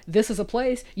time. This is a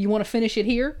place. You want to finish it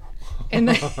here? And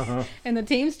the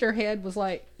Teamster head was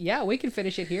like, yeah, we can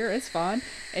finish it here. It's fine.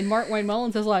 And Mark Wayne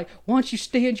Mullins is like, why don't you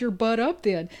stand your butt up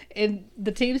then? And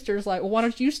the Teamster's like, well, why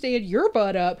don't you stand your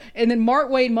butt up? And then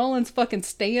Mark Wayne Mullins fucking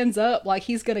stands up like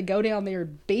he's going to go down there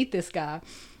and beat this guy.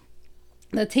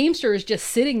 The Teamster is just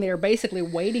sitting there basically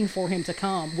waiting for him to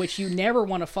come, which you never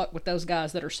want to fuck with those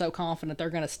guys that are so confident they're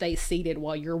going to stay seated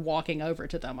while you're walking over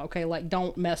to them. Okay, like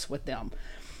don't mess with them.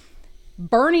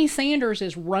 Bernie Sanders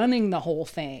is running the whole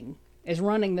thing, is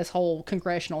running this whole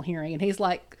congressional hearing, and he's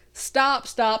like, stop.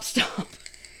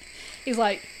 He's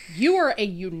like, you are a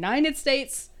United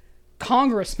States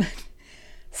congressman.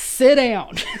 Sit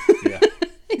down. Yeah.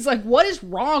 He's like, what is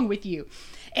wrong with you?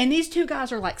 And these two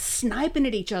guys are like sniping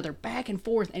at each other back and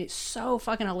forth, and it's so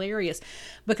fucking hilarious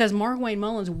because Mark Wayne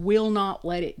Mullins will not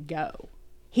let it go.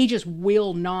 He just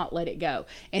will not let it go.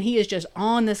 And he is just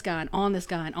on this guy and on this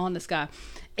guy and on this guy.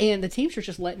 And the Teamster's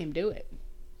just letting him do it.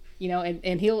 You know,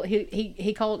 and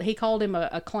he called him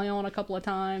a clown a couple of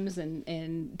times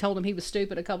and told him he was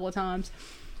stupid a couple of times.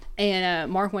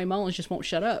 And Mark Wayne Mullins just won't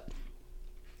shut up.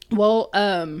 Well,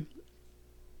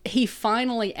 he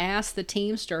finally asked the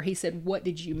Teamster, he said, what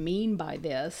did you mean by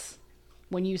this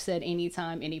when you said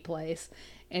anytime, any place?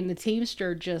 And the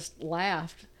Teamster just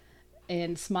laughed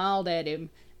and smiled at him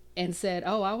and said,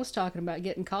 oh, I was talking about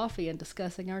getting coffee and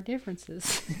discussing our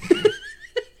differences.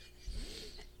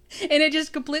 And it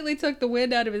just completely took the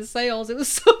wind out of his sails. It was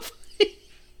so funny.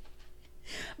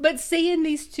 But seeing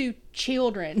these two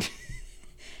children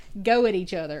go at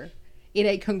each other in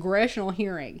a congressional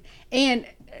hearing, and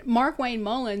Mark Wayne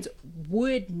Mullins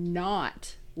would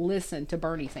not listen to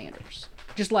Bernie Sanders.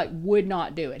 Just like would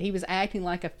not do it. He was acting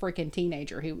like a freaking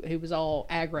teenager who was all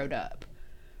aggroed up.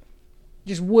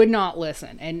 Just would not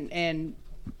listen. And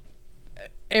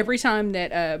every time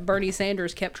that Bernie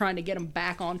Sanders kept trying to get him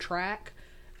back on track,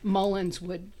 Mullins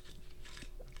would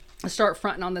start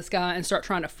fronting on this guy and start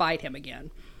trying to fight him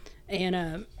again.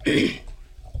 And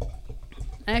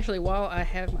actually, while I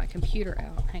have my computer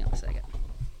out, hang on a second.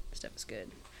 Stuff is good.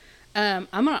 I'm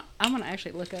gonna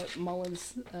actually look up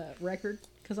Mullins' record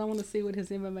because I want to see what his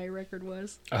MMA record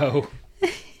was. Oh,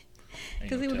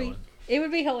 because it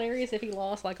would be hilarious if he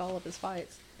lost like all of his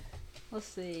fights. Let's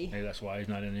see. Hey, that's why he's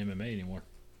not in MMA anymore.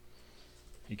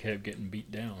 He kept getting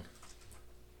beat down.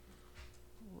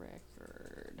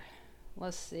 Record.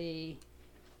 Let's see.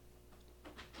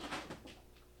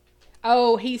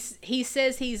 Oh, he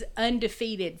says he's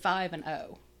undefeated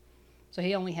 5-0. So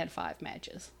he only had 5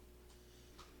 matches.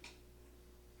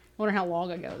 Wonder how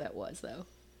long ago that was though.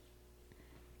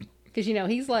 Because you know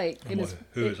he's like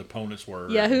who his opponents were.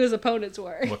 Yeah, who his opponents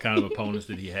were. What kind of opponents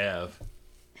did he have?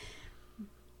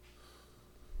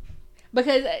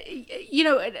 Because you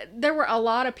know there were a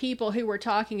lot of people who were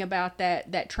talking about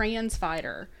that trans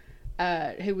fighter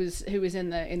who was in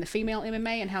the female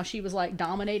MMA and how she was like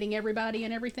dominating everybody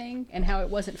and everything and how it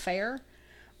wasn't fair.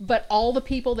 But all the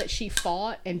people that she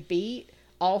fought and beat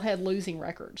all had losing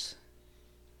records.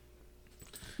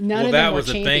 None of them were champions. Well, that was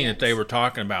the thing that they were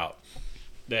talking about.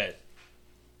 That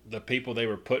the people they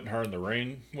were putting her in the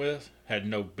ring with had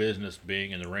no business being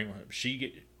in the ring with her.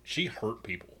 She hurt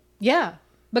people. Yeah,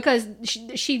 because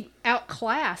she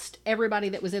outclassed everybody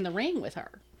that was in the ring with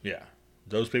her. Yeah,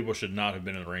 those people should not have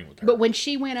been in the ring with her. But when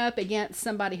she went up against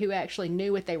somebody who actually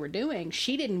knew what they were doing,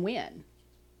 she didn't win.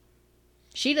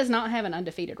 She does not have an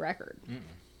undefeated record. Mm-mm.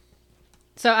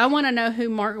 So I want to know who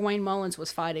Mark Wayne Mullins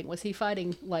was fighting. Was he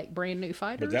fighting like brand new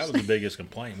fighters? But that was the biggest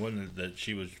complaint, wasn't it? That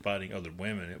she was fighting other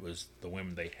women. It was the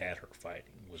women they had her fighting.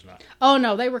 Was not. Oh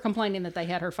no, they were complaining that they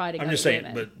had her fighting. I'm other just saying,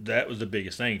 women. but that was the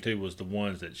biggest thing too. Was the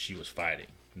ones that she was fighting.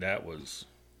 That was.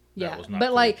 Yeah, That was not but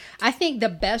cool. like I think the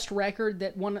best record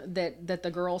that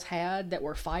the girls had that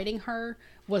were fighting her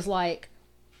was like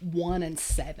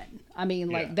 1-7. I mean,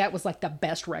 like Yeah. that was like the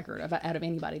best record out of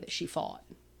anybody that she fought,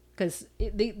 because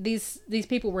these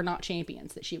people were not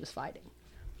champions that she was fighting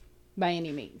by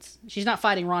any means. She's not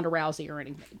fighting Ronda Rousey or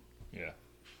anything. Yeah.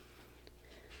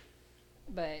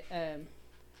 But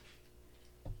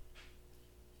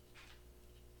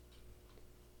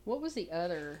what was the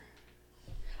other?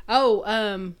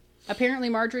 Oh, apparently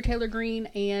Marjorie Taylor Greene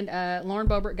and Lauren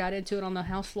Boebert got into it on the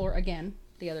House floor again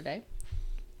the other day.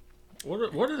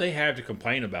 What do they have to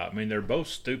complain about? I mean, they're both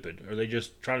stupid. Are they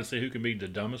just trying to see who can be the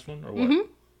dumbest one, or what?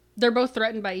 Mm-hmm. They're both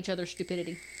threatened by each other's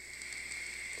stupidity.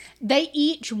 They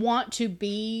each want to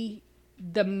be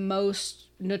the most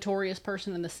notorious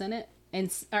person in the Senate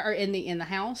or in the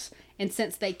House, and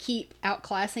since they keep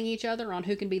outclassing each other on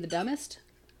who can be the dumbest,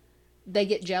 they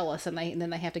get jealous and then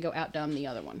they have to go outdumb the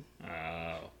other one.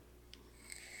 Oh.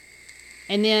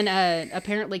 And then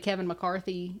apparently Kevin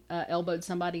McCarthy elbowed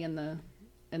somebody in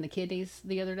the kidneys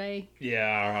the other day.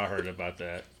 Yeah, I heard about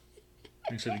that.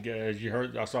 He said, "You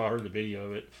heard? I heard the video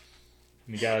of it."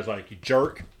 And the guy's like, "You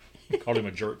jerk!" Called him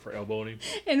a jerk for elbowing him.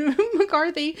 And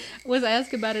McCarthy was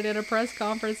asked about it in a press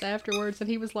conference afterwards, and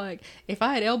he was like, "If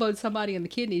I had elbowed somebody in the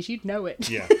kidneys, you'd know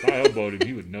it." Yeah, if I elbowed him,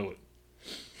 he would know it.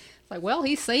 It's like, well,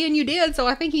 he's saying you did, so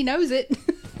I think he knows it.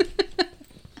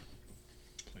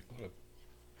 Like, what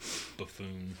a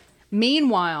buffoon.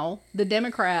 Meanwhile, the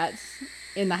Democrats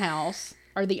in the House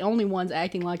are the only ones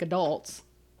acting like adults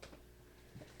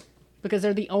because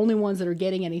they're the only ones that are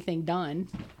getting anything done.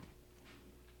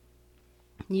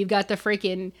 You've got the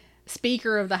freaking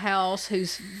Speaker of the House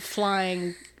who's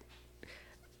flying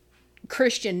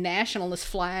Christian nationalist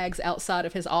flags outside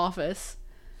of his office,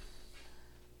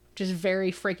 which is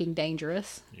very freaking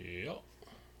dangerous. Yeah.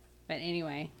 But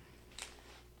anyway,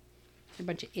 a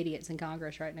bunch of idiots in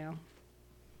Congress right now.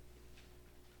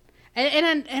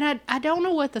 And I don't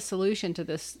know what the solution to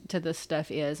this stuff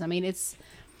is. I mean, it's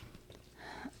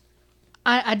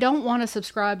I don't want to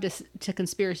subscribe to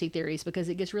conspiracy theories because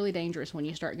it gets really dangerous when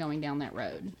you start going down that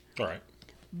road. All right.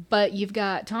 But you've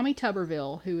got Tommy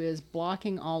Tuberville, who is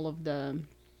blocking all of the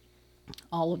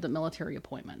military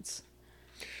appointments.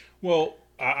 Well,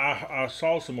 I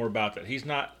saw some more about that.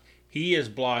 He is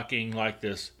blocking like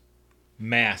this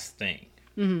mass thing.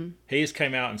 Mm-hmm. He just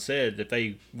came out and said that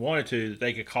they wanted to, that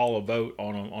they could call a vote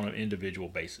on an individual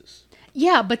basis.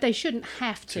 Yeah, but they shouldn't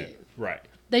have to. Right.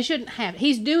 They shouldn't have.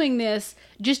 He's doing this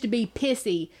just to be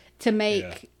pissy to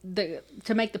make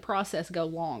the process go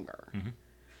longer.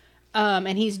 Mm-hmm.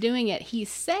 And he's doing it, he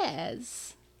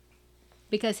says,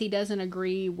 because he doesn't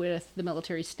agree with the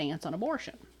military's stance on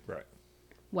abortion. Right.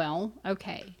 Well,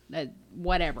 okay,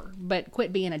 whatever, but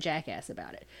quit being a jackass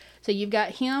about it. So you've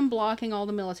got him blocking all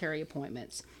the military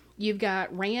appointments. You've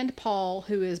got Rand Paul,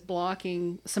 who is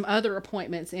blocking some other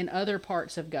appointments in other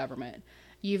parts of government.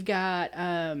 You've got,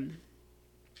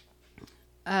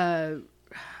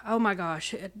 oh my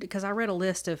gosh, because I read a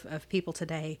list of people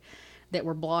today that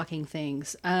were blocking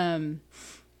things.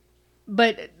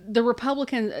 But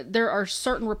the there are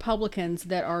certain Republicans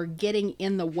that are getting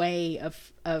in the way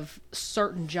of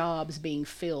certain jobs being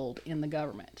filled in the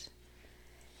government.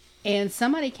 And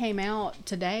somebody came out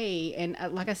today, and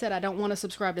like I said, I don't want to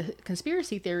subscribe to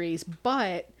conspiracy theories,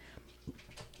 but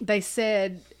they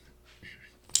said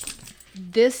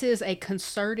this is a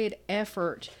concerted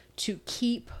effort to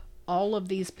keep all of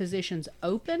these positions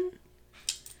open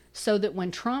so that when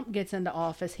Trump gets into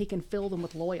office, he can fill them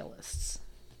with loyalists.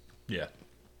 Yeah.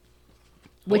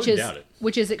 Which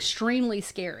is extremely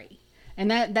scary. And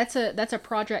that's a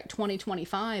Project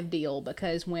 2025 deal,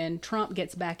 because when Trump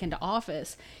gets back into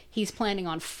office, he's planning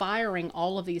on firing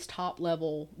all of these top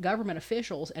level government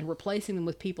officials and replacing them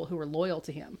with people who are loyal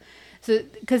to him. So,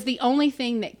 because the only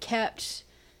thing that kept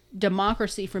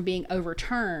democracy from being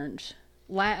overturned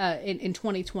in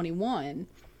 2021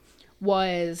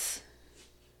 was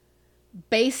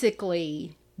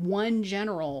basically one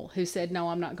general who said, "No,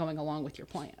 I'm not going along with your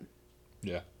plan."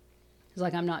 Yeah. He's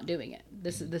like, "I'm not doing it.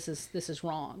 This is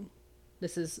wrong.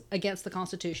 This is against the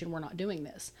Constitution. We're not doing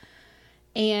this."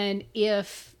 And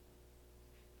if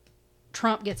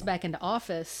Trump gets back into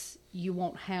office, you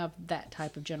won't have that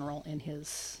type of general in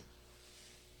his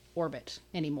orbit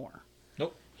anymore.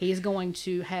 Nope. He's going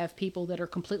to have people that are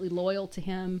completely loyal to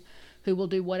him, who will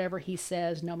do whatever he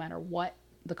says, no matter what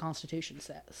the Constitution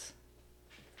says.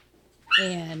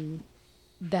 And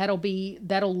that'll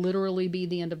literally be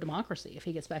the end of democracy if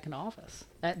he gets back into office.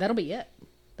 That'll be it.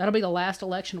 That'll be the last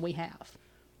election we have.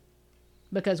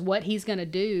 Because what he's going to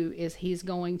do is he's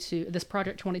going to, this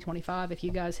Project 2025, if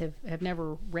you guys have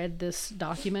never read this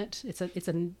document, it's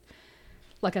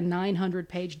like a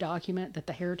 900-page document that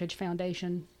the Heritage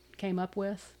Foundation came up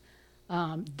with.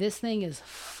 This thing is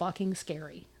fucking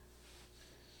scary.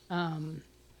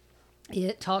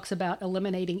 It talks about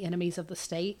eliminating enemies of the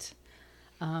state.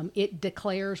 It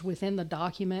declares within the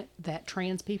document that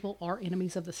trans people are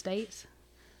enemies of the state.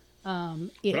 But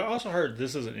I also heard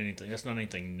this isn't anything. That's not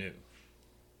anything new.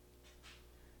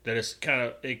 That it's kind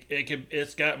of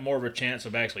it's got more of a chance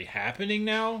of actually happening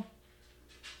now.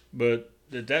 But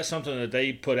that's something that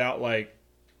they put out like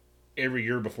every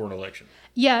year before an election.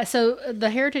 Yeah, so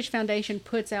the Heritage Foundation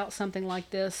puts out something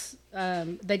like this.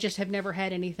 They just have never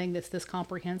had anything that's this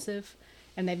comprehensive,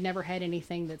 and they've never had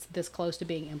anything that's this close to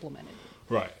being implemented.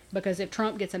 Right. Because if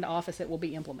Trump gets into office, it will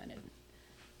be implemented.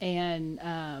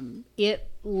 And it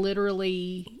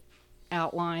literally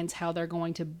outlines how they're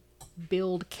going to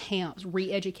build camps,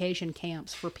 re-education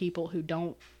camps for people who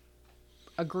don't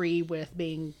agree with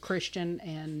being Christian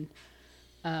and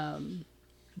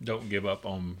don't give up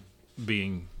on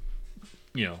being,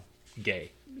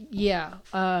 gay. Yeah,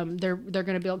 they're going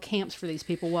to build camps for these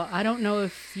people. Well, I don't know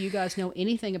if you guys know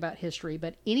anything about history,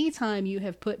 but anytime you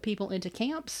have put people into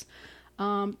camps,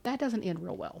 that doesn't end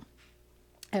real well,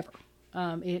 ever.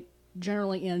 It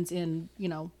generally ends in,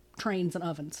 trains and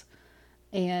ovens.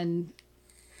 And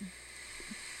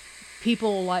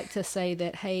people like to say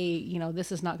that, hey,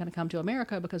 this is not going to come to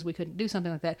America because we couldn't do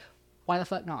something like that. Why the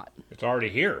fuck not? It's already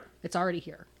here. It's already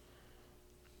here.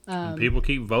 And people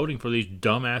keep voting for these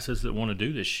dumbasses that want to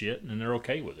do this shit, and they're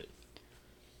okay with it.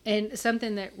 And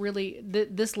something that really,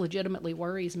 this legitimately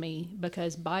worries me,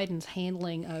 because Biden's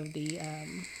handling of the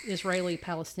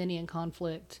Israeli-Palestinian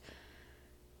conflict,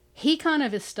 he kind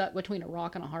of is stuck between a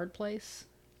rock and a hard place.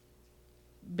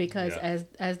 Because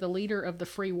as the leader of the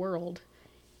free world,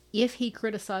 if he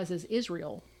criticizes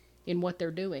Israel in what they're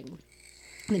doing,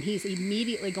 then he's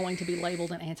immediately going to be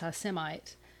labeled an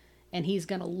anti-Semite, and he's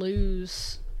going to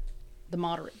lose the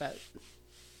moderate vote.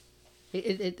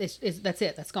 That's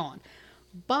it. That's gone.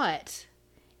 But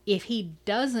if he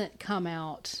doesn't come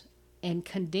out and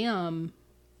condemn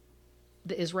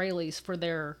the Israelis for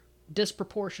their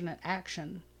disproportionate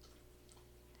action,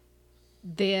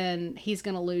 then he's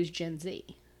going to lose Gen Z.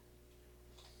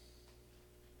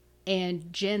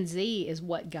 And Gen Z is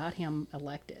what got him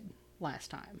elected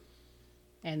last time.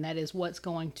 And that is what's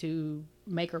going to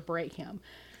make or break him.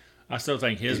 I still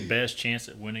think his best chance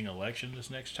at winning election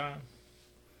this next time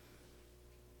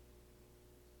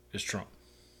is Trump.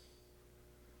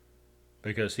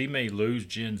 Because he may lose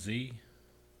Gen Z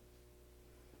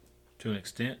to an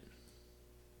extent,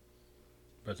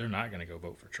 but they're not going to go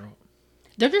vote for Trump.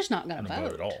 They're just not going to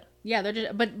vote at all. Yeah, they're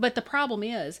just. But the problem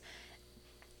is,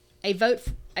 a vote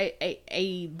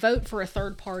for a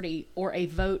third party or a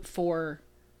vote for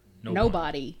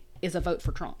nobody is a vote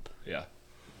for Trump. Yeah.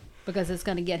 Because it's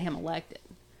going to get him elected.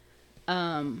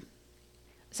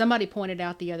 Somebody pointed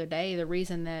out the other day the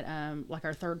reason that like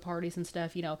our third parties and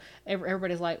stuff,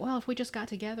 everybody's like, well, if we just got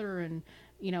together and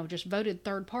just voted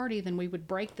third party, then we would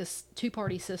break this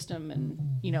two-party system and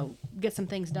get some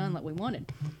things done that we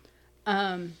wanted.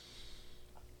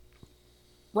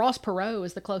 Ross Perot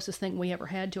is the closest thing we ever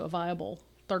had to a viable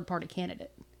third-party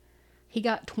candidate. He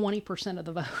got 20% of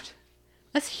the vote.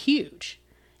 That's huge.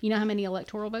 You know how many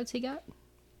electoral votes he got?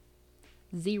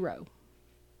 0.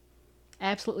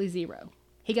 Absolutely 0.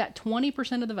 He got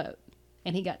 20% of the vote,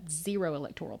 and he got 0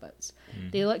 electoral votes.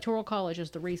 Mm-hmm. The Electoral College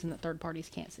is the reason that third parties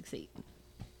can't succeed.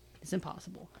 It's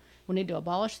impossible. We need to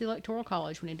abolish the Electoral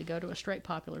College. We need to go to a straight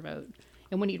popular vote,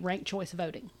 and we need ranked choice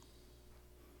voting.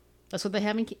 That's what they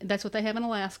have in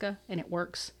Alaska, and it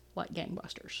works like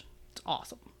gangbusters. It's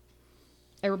awesome.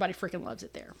 Everybody freaking loves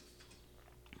it there.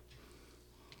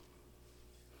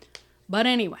 But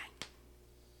anyway,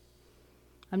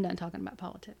 I'm done talking about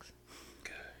politics.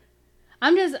 Okay.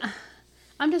 I'm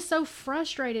just so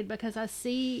frustrated because I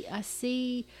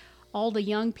see all the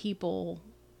young people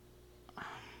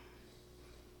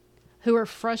who are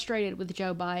frustrated with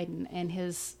Joe Biden and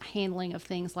his handling of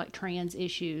things like trans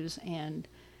issues and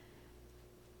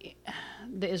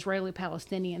the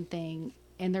Israeli-Palestinian thing,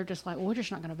 and they're just like, well, we're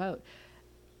just not going to vote.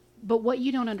 But what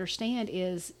you don't understand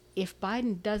is if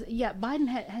Biden does,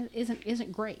 Biden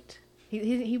isn't great.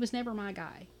 He was never my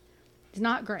guy. He's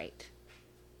not great.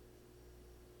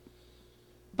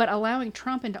 But allowing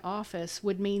Trump into office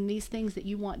would mean these things that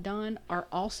you want done are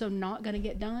also not going to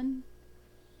get done,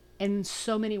 and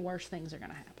so many worse things are going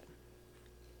to happen.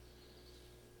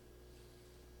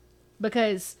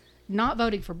 Because not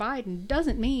voting for Biden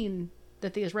doesn't mean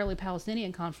that the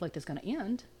Israeli-Palestinian conflict is going to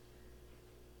end.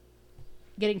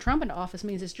 Getting Trump into office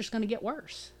means it's just going to get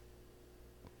worse.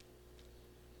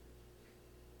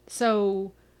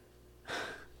 So,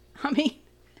 I mean,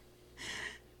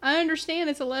 I understand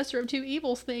it's a lesser of two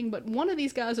evils thing, but one of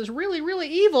these guys is really, really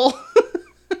evil.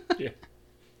 Yeah.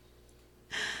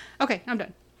 Okay, I'm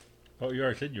done. Oh, you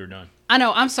already said you were done. I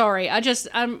know. I'm sorry. I'm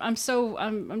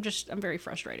very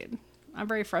frustrated. I'm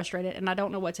very frustrated, and I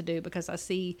don't know what to do because I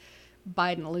see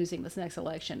Biden losing this next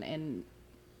election and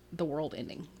the world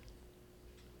ending.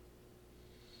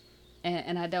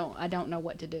 And I don't know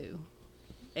what to do.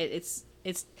 It's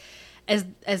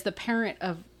as the parent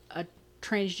of a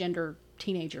transgender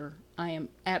teenager, I am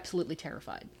absolutely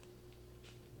terrified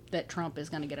that Trump is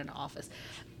going to get into office.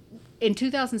 In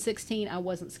 2016, I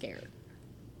wasn't scared.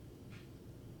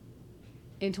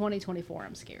 In 2024,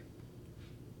 I'm scared.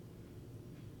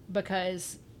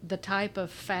 Because the type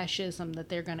of fascism that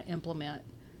they're going to implement.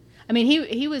 I mean,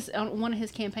 he was on one of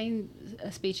his campaign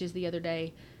speeches the other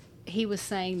day, he was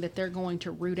saying that they're going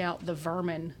to root out the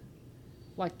vermin,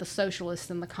 like the socialists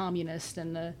and the communists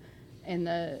and the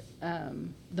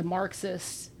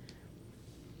Marxists.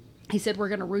 He said we're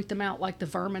going to root them out like the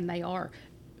vermin they are.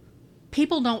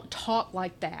 People don't talk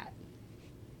like that.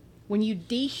 When you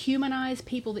dehumanize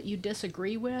people that you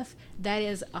disagree with, that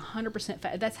is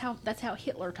 100% that's how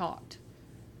Hitler talked.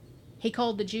 He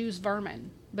called the Jews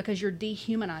vermin because you're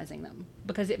dehumanizing them,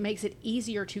 because it makes it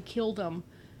easier to kill them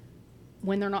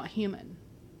when they're not human.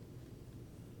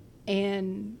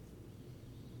 And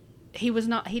he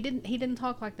didn't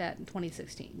talk like that in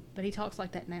 2016, but he talks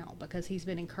like that now because he's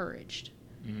been encouraged.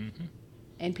 Mm-hmm.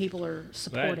 And people are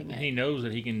supporting it. He knows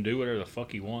that he can do whatever the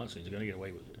fuck he wants, and he's going to get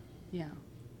away with it. Yeah.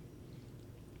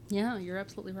 Yeah, you're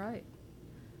absolutely right.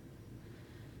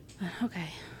 Okay.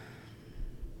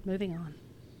 Moving on.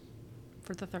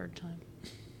 For the third time.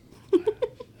 That's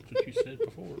what you said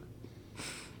before.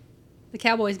 The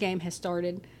Cowboys game has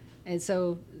started, and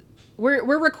so we're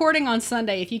recording on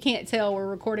Sunday. If you can't tell, we're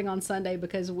recording on Sunday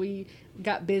because we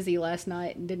got busy last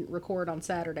night and didn't record on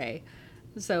Saturday.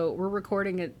 So we're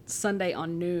recording it Sunday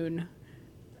on noon,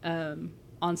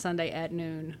 on Sunday at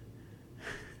noon.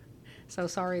 So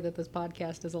sorry that this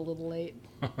podcast is a little late.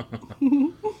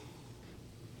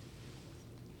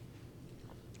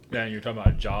 Yeah, and you're talking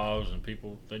about jobs and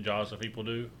people, the jobs that people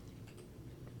do.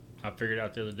 I figured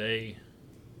out the other day,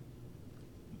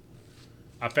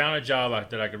 I found a job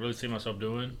that I could really see myself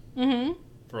doing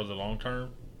for the long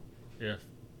term if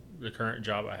the current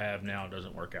job I have now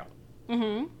doesn't work out.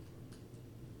 Mm-hmm.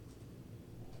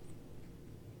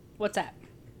 What's that?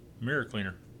 Mirror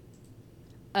cleaner.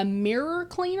 A mirror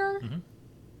cleaner? Mm-hmm.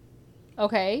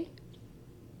 Okay.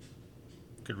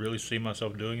 Could really see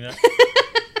myself doing that.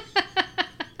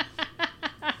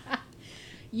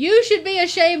 You should be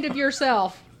ashamed of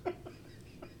yourself.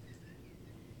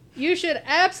 You should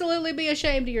absolutely be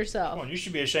ashamed of yourself. Come on, you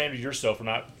should be ashamed of yourself for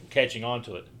not catching on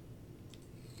to it.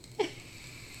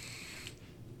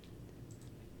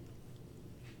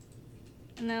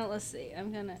 No, let's see.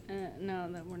 I'm gonna.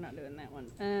 No, we're not doing that one.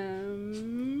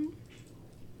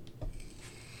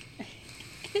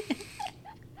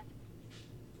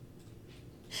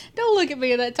 Don't look at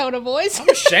me in that tone of voice. I'm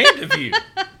ashamed of you.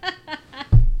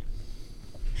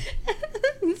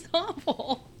 It's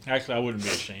awful. Actually, I wouldn't be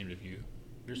ashamed of you.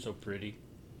 You're so pretty.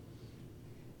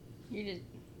 You just.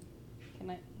 Can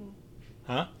I?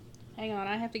 Huh? Hang on.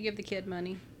 I have to give the kid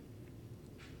money.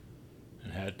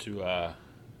 And had to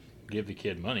give the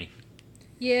kid money.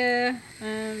 Yeah.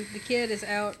 The kid is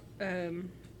out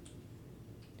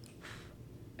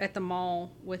at the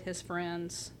mall with his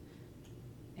friends,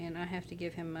 and I have to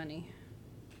give him money.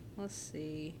 Let's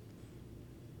see.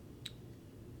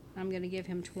 I'm going to give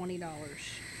him $20.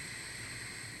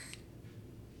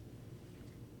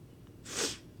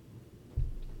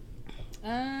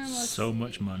 So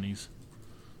much monies.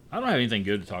 I don't have anything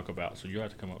good to talk about, so you have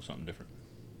to come up with something different.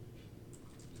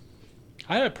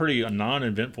 I had a pretty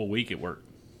non-eventful week at work.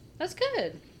 That's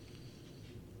good.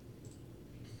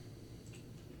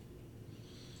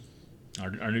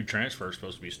 Our new transfer is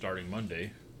supposed to be starting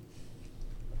Monday.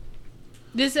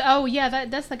 That's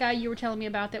the guy you were telling me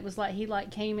about that was like he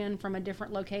came in from a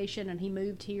different location and he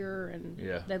moved here and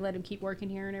they let him keep working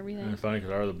here and everything. And it's funny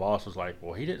because our other boss was like,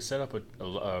 well, he didn't set up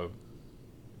a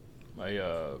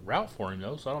route for him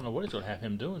though, so I don't know what he's going to have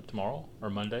him doing tomorrow or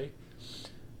Monday.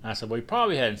 And I said, well, he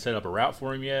probably hadn't set up a route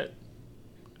for him yet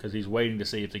because he's waiting to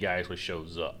see if the guy actually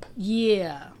shows up.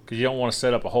 Yeah. Because you don't want to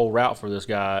set up a whole route for this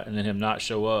guy and then him not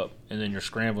show up, and then you're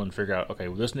scrambling to figure out, okay,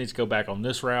 well, this needs to go back on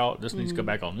this route, this needs to go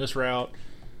back on this route.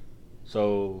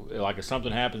 So, like, if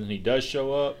something happens and he does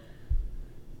show up,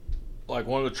 like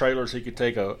one of the trailers, he could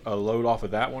take a load off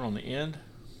of that one on the end,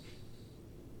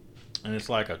 and it's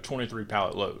like a 23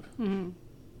 pallet load. Mm-hmm.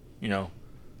 You know,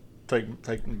 take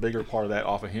the bigger part of that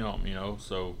off of him. You know,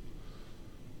 so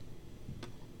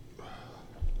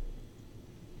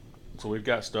we've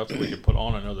got stuff that we could put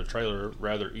on another trailer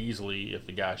rather easily if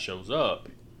the guy shows up.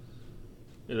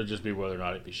 It'll just be whether or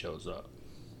not if he shows up.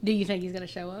 Do you think he's going to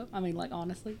show up? I mean, like,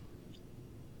 honestly.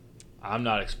 I'm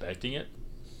not expecting it.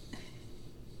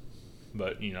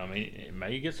 But, you know, I mean, it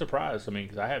may get surprised. I mean,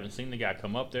 because I haven't seen the guy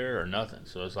come up there or nothing.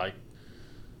 So it's like,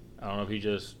 I don't know if he's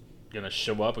just going to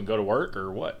show up and go to work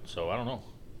or what. So I don't know.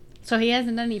 So he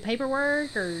hasn't done any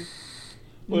paperwork or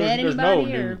Well, met there's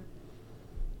anybody? no or...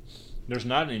 There's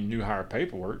not any new hire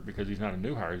paperwork because he's not a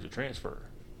new hire. He's a transfer.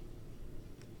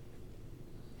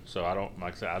 So I don't,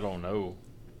 like I said, I don't know.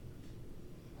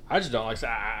 I just don't, like I said,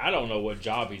 I don't know what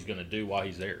job he's going to do while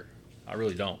he's there. I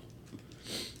really don't.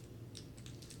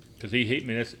 Because I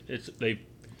mean,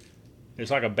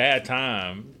 it's like a bad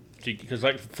time because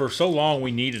like for so long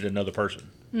we needed another person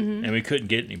and we couldn't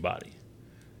get anybody,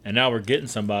 and now we're getting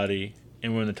somebody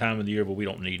and we're in the time of the year where we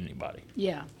don't need anybody.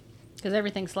 Yeah, because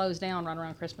everything slows down right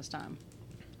around Christmas time.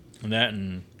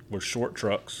 And we're short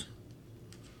trucks.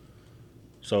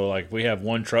 So like if we have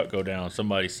one truck go down,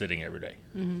 somebody's sitting every day.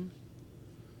 Mm-hmm.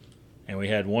 And we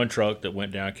had one truck that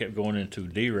went down, kept going into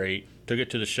D-rate, took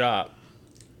it to the shop.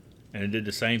 And it did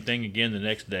the same thing again the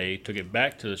next day, took it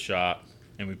back to the shop,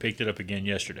 and we picked it up again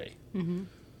yesterday. Mm-hmm.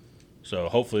 So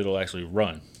hopefully it'll actually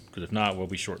run, because if not, we'll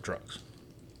be short trucks.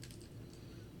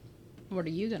 What are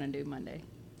you going to do Monday?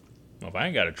 Well, if I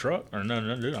ain't got a truck, or nothing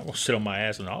to do, I'm going to sit on my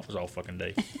ass in the office all fucking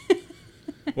day.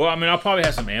 Well, I mean, I'll probably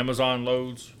have some Amazon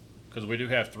loads, because we do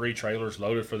have 3 trailers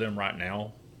loaded for them right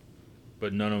now,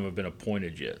 but none of them have been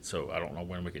appointed yet, so I don't know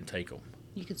when we can take them.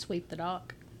 You could sweep the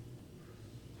dock.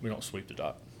 We don't sweep the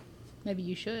dock. Maybe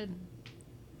you should.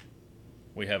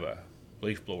 We have a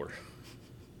leaf blower.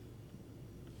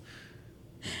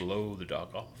 Blow the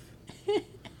dock off.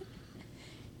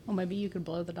 Well, maybe you could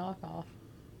blow the dock off.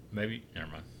 Maybe.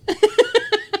 Never mind.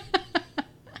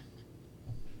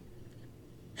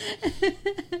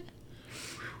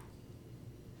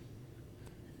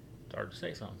 It's hard to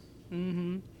say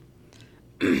something.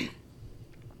 Mm-hmm.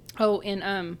 Oh,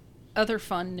 in other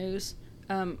fun news,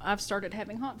 I've started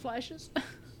having hot flashes.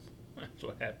 That's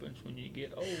what happens when you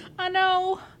get old. I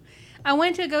know. I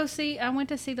went to see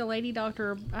the lady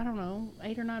doctor, I don't know,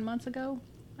 8 or 9 months ago,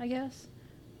 I guess.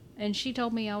 And she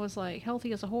told me I was like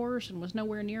healthy as a horse and was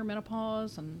nowhere near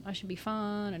menopause and I should be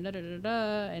fine and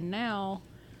da-da-da-da. And now,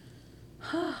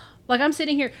 like I'm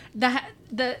sitting here, the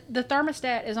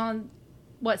thermostat is on,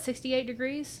 what, 68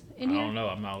 degrees in here? I don't know.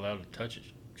 I'm not allowed to touch it,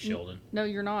 Sheldon. No,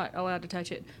 you're not allowed to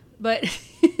touch it. But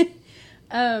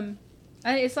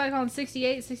it's like on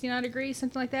 68, 69 degrees,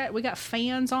 something like that. We got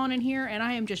fans on in here, and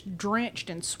I am just drenched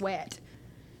in sweat.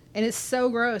 And it's so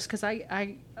gross because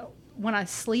I when I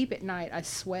sleep at night, I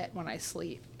sweat when I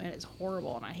sleep, and it's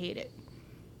horrible, and I hate it.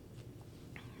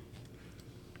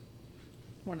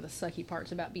 One of the sucky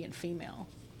parts about being female.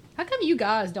 How come you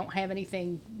guys don't have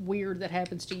anything weird that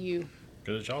happens to you?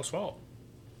 Because it's y'all's fault.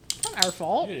 It's not our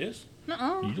fault. It is.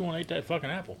 Nuh-uh. You don't want to eat that fucking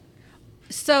apple.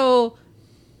 So,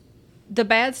 the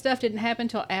bad stuff didn't happen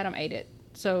until Adam ate it.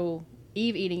 So,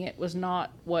 Eve eating it was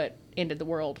not what ended the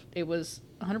world. It was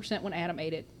 100% when Adam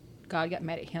ate it. God got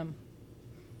mad at him.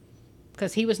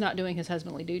 Because he was not doing his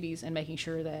husbandly duties and making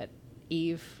sure that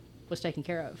Eve was taken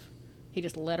care of. He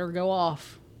just let her go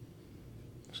off.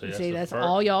 See, that's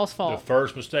all y'all's fault. The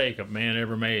first mistake a man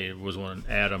ever made was when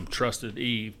Adam trusted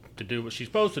Eve to do what she's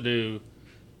supposed to do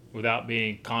without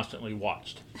being constantly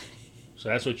watched. So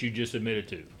that's what you just admitted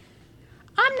to.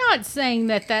 I'm not saying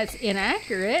that that's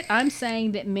inaccurate. I'm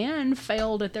saying that men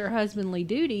failed at their husbandly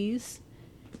duties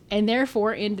and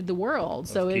therefore ended the world.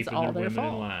 So it's all their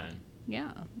fault. In line.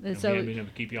 Yeah. And so we haven't been able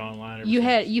to keep you on line. you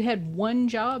had one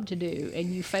job to do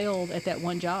and you failed at that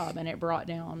one job and it brought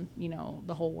down,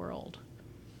 the whole world.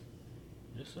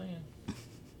 Just saying.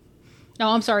 No,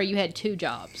 I'm sorry, you had 2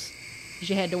 jobs. 'Cause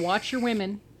you had to watch your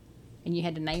women and you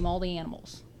had to name all the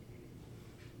animals.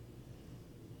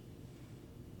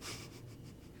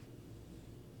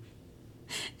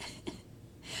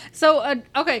 So,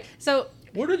 okay, so...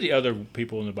 Where did the other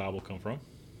people in the Bible come from?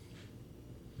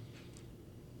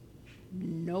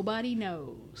 Nobody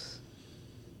knows.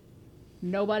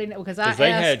 Nobody knows. Because they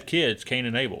had kids, Cain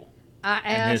and Abel. I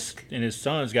asked and his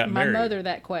sons got my married. mother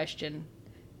that question.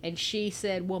 And she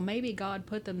said, well, maybe God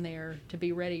put them there to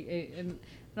be ready. And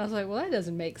I was like, well, that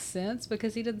doesn't make sense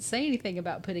because he didn't say anything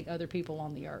about putting other people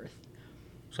on the earth.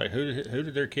 It's like who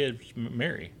did their kids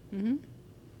marry?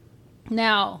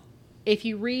 Now, if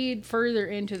you read further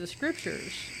into the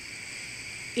scriptures,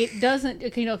 it doesn't,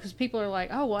 because people are like,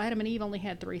 oh, well, Adam and Eve only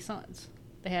had 3 sons.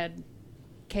 They had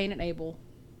Cain and Abel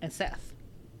and Seth.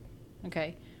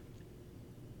 Okay?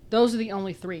 Those are the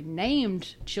only 3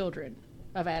 named children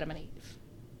of Adam and Eve.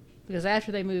 Because after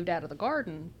they moved out of the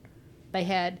garden, they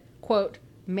had, quote,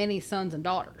 many sons and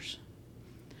daughters.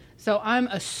 So I'm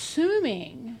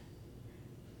assuming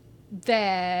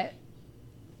that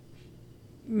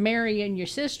marrying your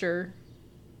sister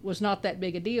was not that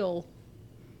big a deal,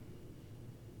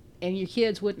 and your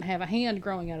kids wouldn't have a hand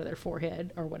growing out of their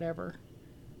forehead or whatever.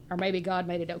 Or maybe God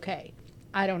made it okay.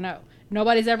 I don't know.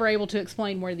 Nobody's ever able to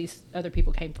explain where these other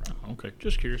people came from. Okay,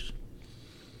 just curious.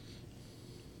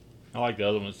 I like the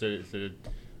other one.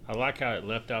 I like how it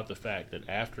left out the fact that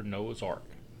after Noah's Ark,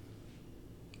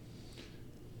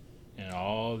 and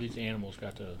all these animals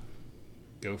got to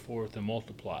go forth and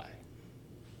multiply,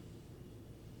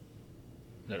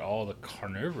 that all the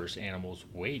carnivorous animals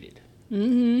waited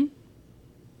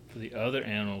for the other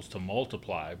animals to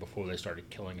multiply before they started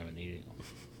killing them and eating them.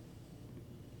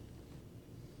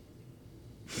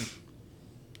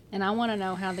 And I want to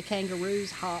know how the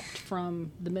kangaroos hopped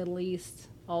from the Middle East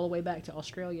all the way back to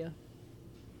Australia.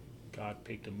 God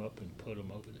picked them up and put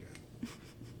them over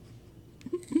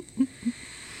there.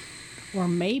 Or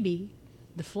maybe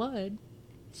the flood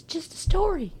is just a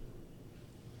story.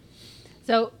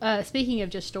 So, speaking of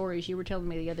just stories, you were telling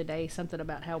me the other day something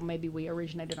about how maybe we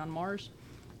originated on Mars.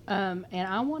 And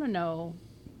I want to know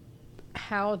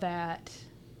how that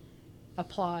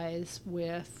applies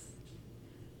with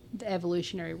the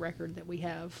evolutionary record that we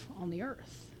have on the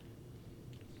Earth.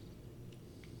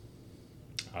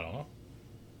 I don't know.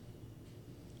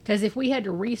 Because if we had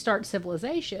to restart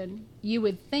civilization, you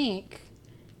would think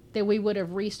that we would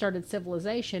have restarted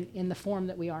civilization in the form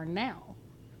that we are now.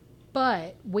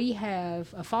 But we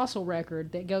have a fossil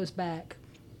record that goes back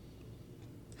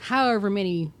however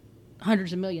many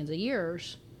hundreds of millions of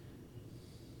years,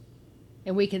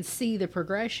 and we can see the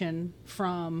progression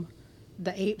from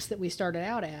the apes that we started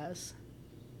out as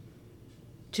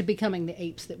to becoming the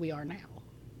apes that we are now.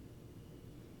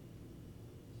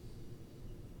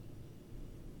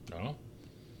 No.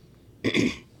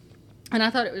 And I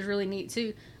thought it was really neat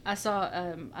too. I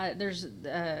saw there's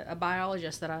a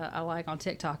biologist that I like on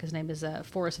TikTok. His name is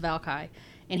Forrest Valkai,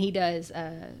 and he does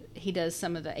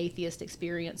some of the Atheist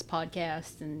Experience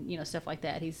podcasts and stuff like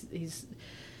that. He's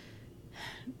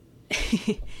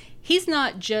he's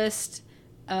not just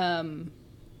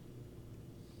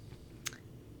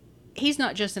he's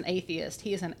not just an atheist.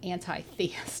 He is an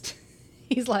anti-theist.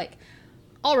 He's like,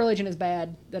 all religion is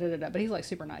bad, but he's like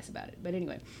super nice about it. But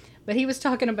anyway, but he was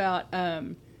talking about.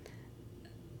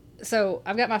 So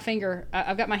I've got my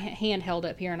hand held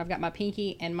up here, and I've got my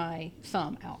pinky and my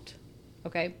thumb out,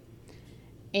 okay?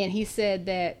 And he said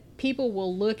that people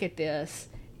will look at this,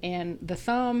 and the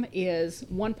thumb is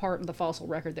one part of the fossil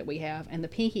record that we have, and the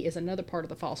pinky is another part of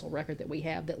the fossil record that we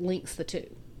have that links the two,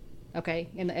 okay,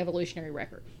 in the evolutionary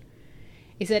record.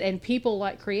 He said, and people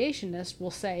like creationists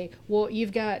will say, well,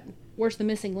 where's the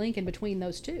missing link in between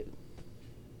those two?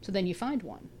 So then you find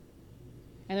one.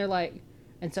 And they're like,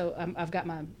 and so I've got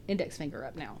my index finger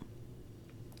up now.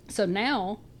 So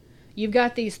now you've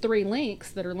got these 3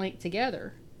 links that are linked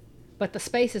together, but the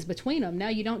spaces between them, now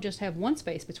you don't just have one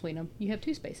space between them, you have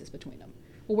 2 spaces between them.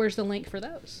 Well, where's the link for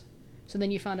those? So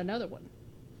then you find another one.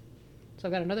 So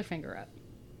I've got another finger up.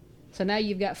 So now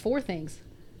you've got 4 things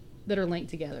that are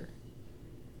linked together.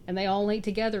 And they all link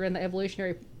together in the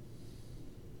evolutionary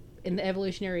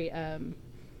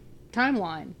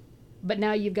timeline. But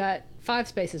now you've got 5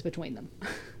 spaces between them.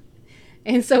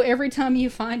 And so every time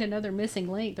you find another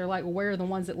missing link, they're like, well, where are the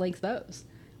ones that link those?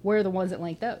 Where are the ones that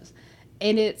link those?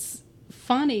 And it's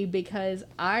funny because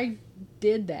I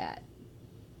did that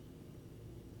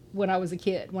when I was a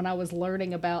kid, when I was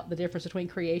learning about the difference between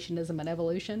creationism and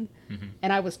evolution. Mm-hmm.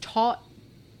 And I was taught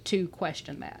to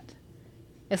question that.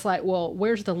 It's like, well,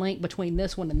 where's the link between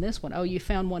this one and this one? Oh, you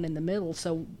found one in the middle,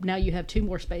 so now you have 2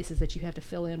 more spaces that you have to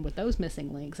fill in with those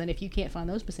missing links. And if you can't find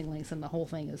those missing links, then the whole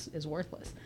thing is worthless.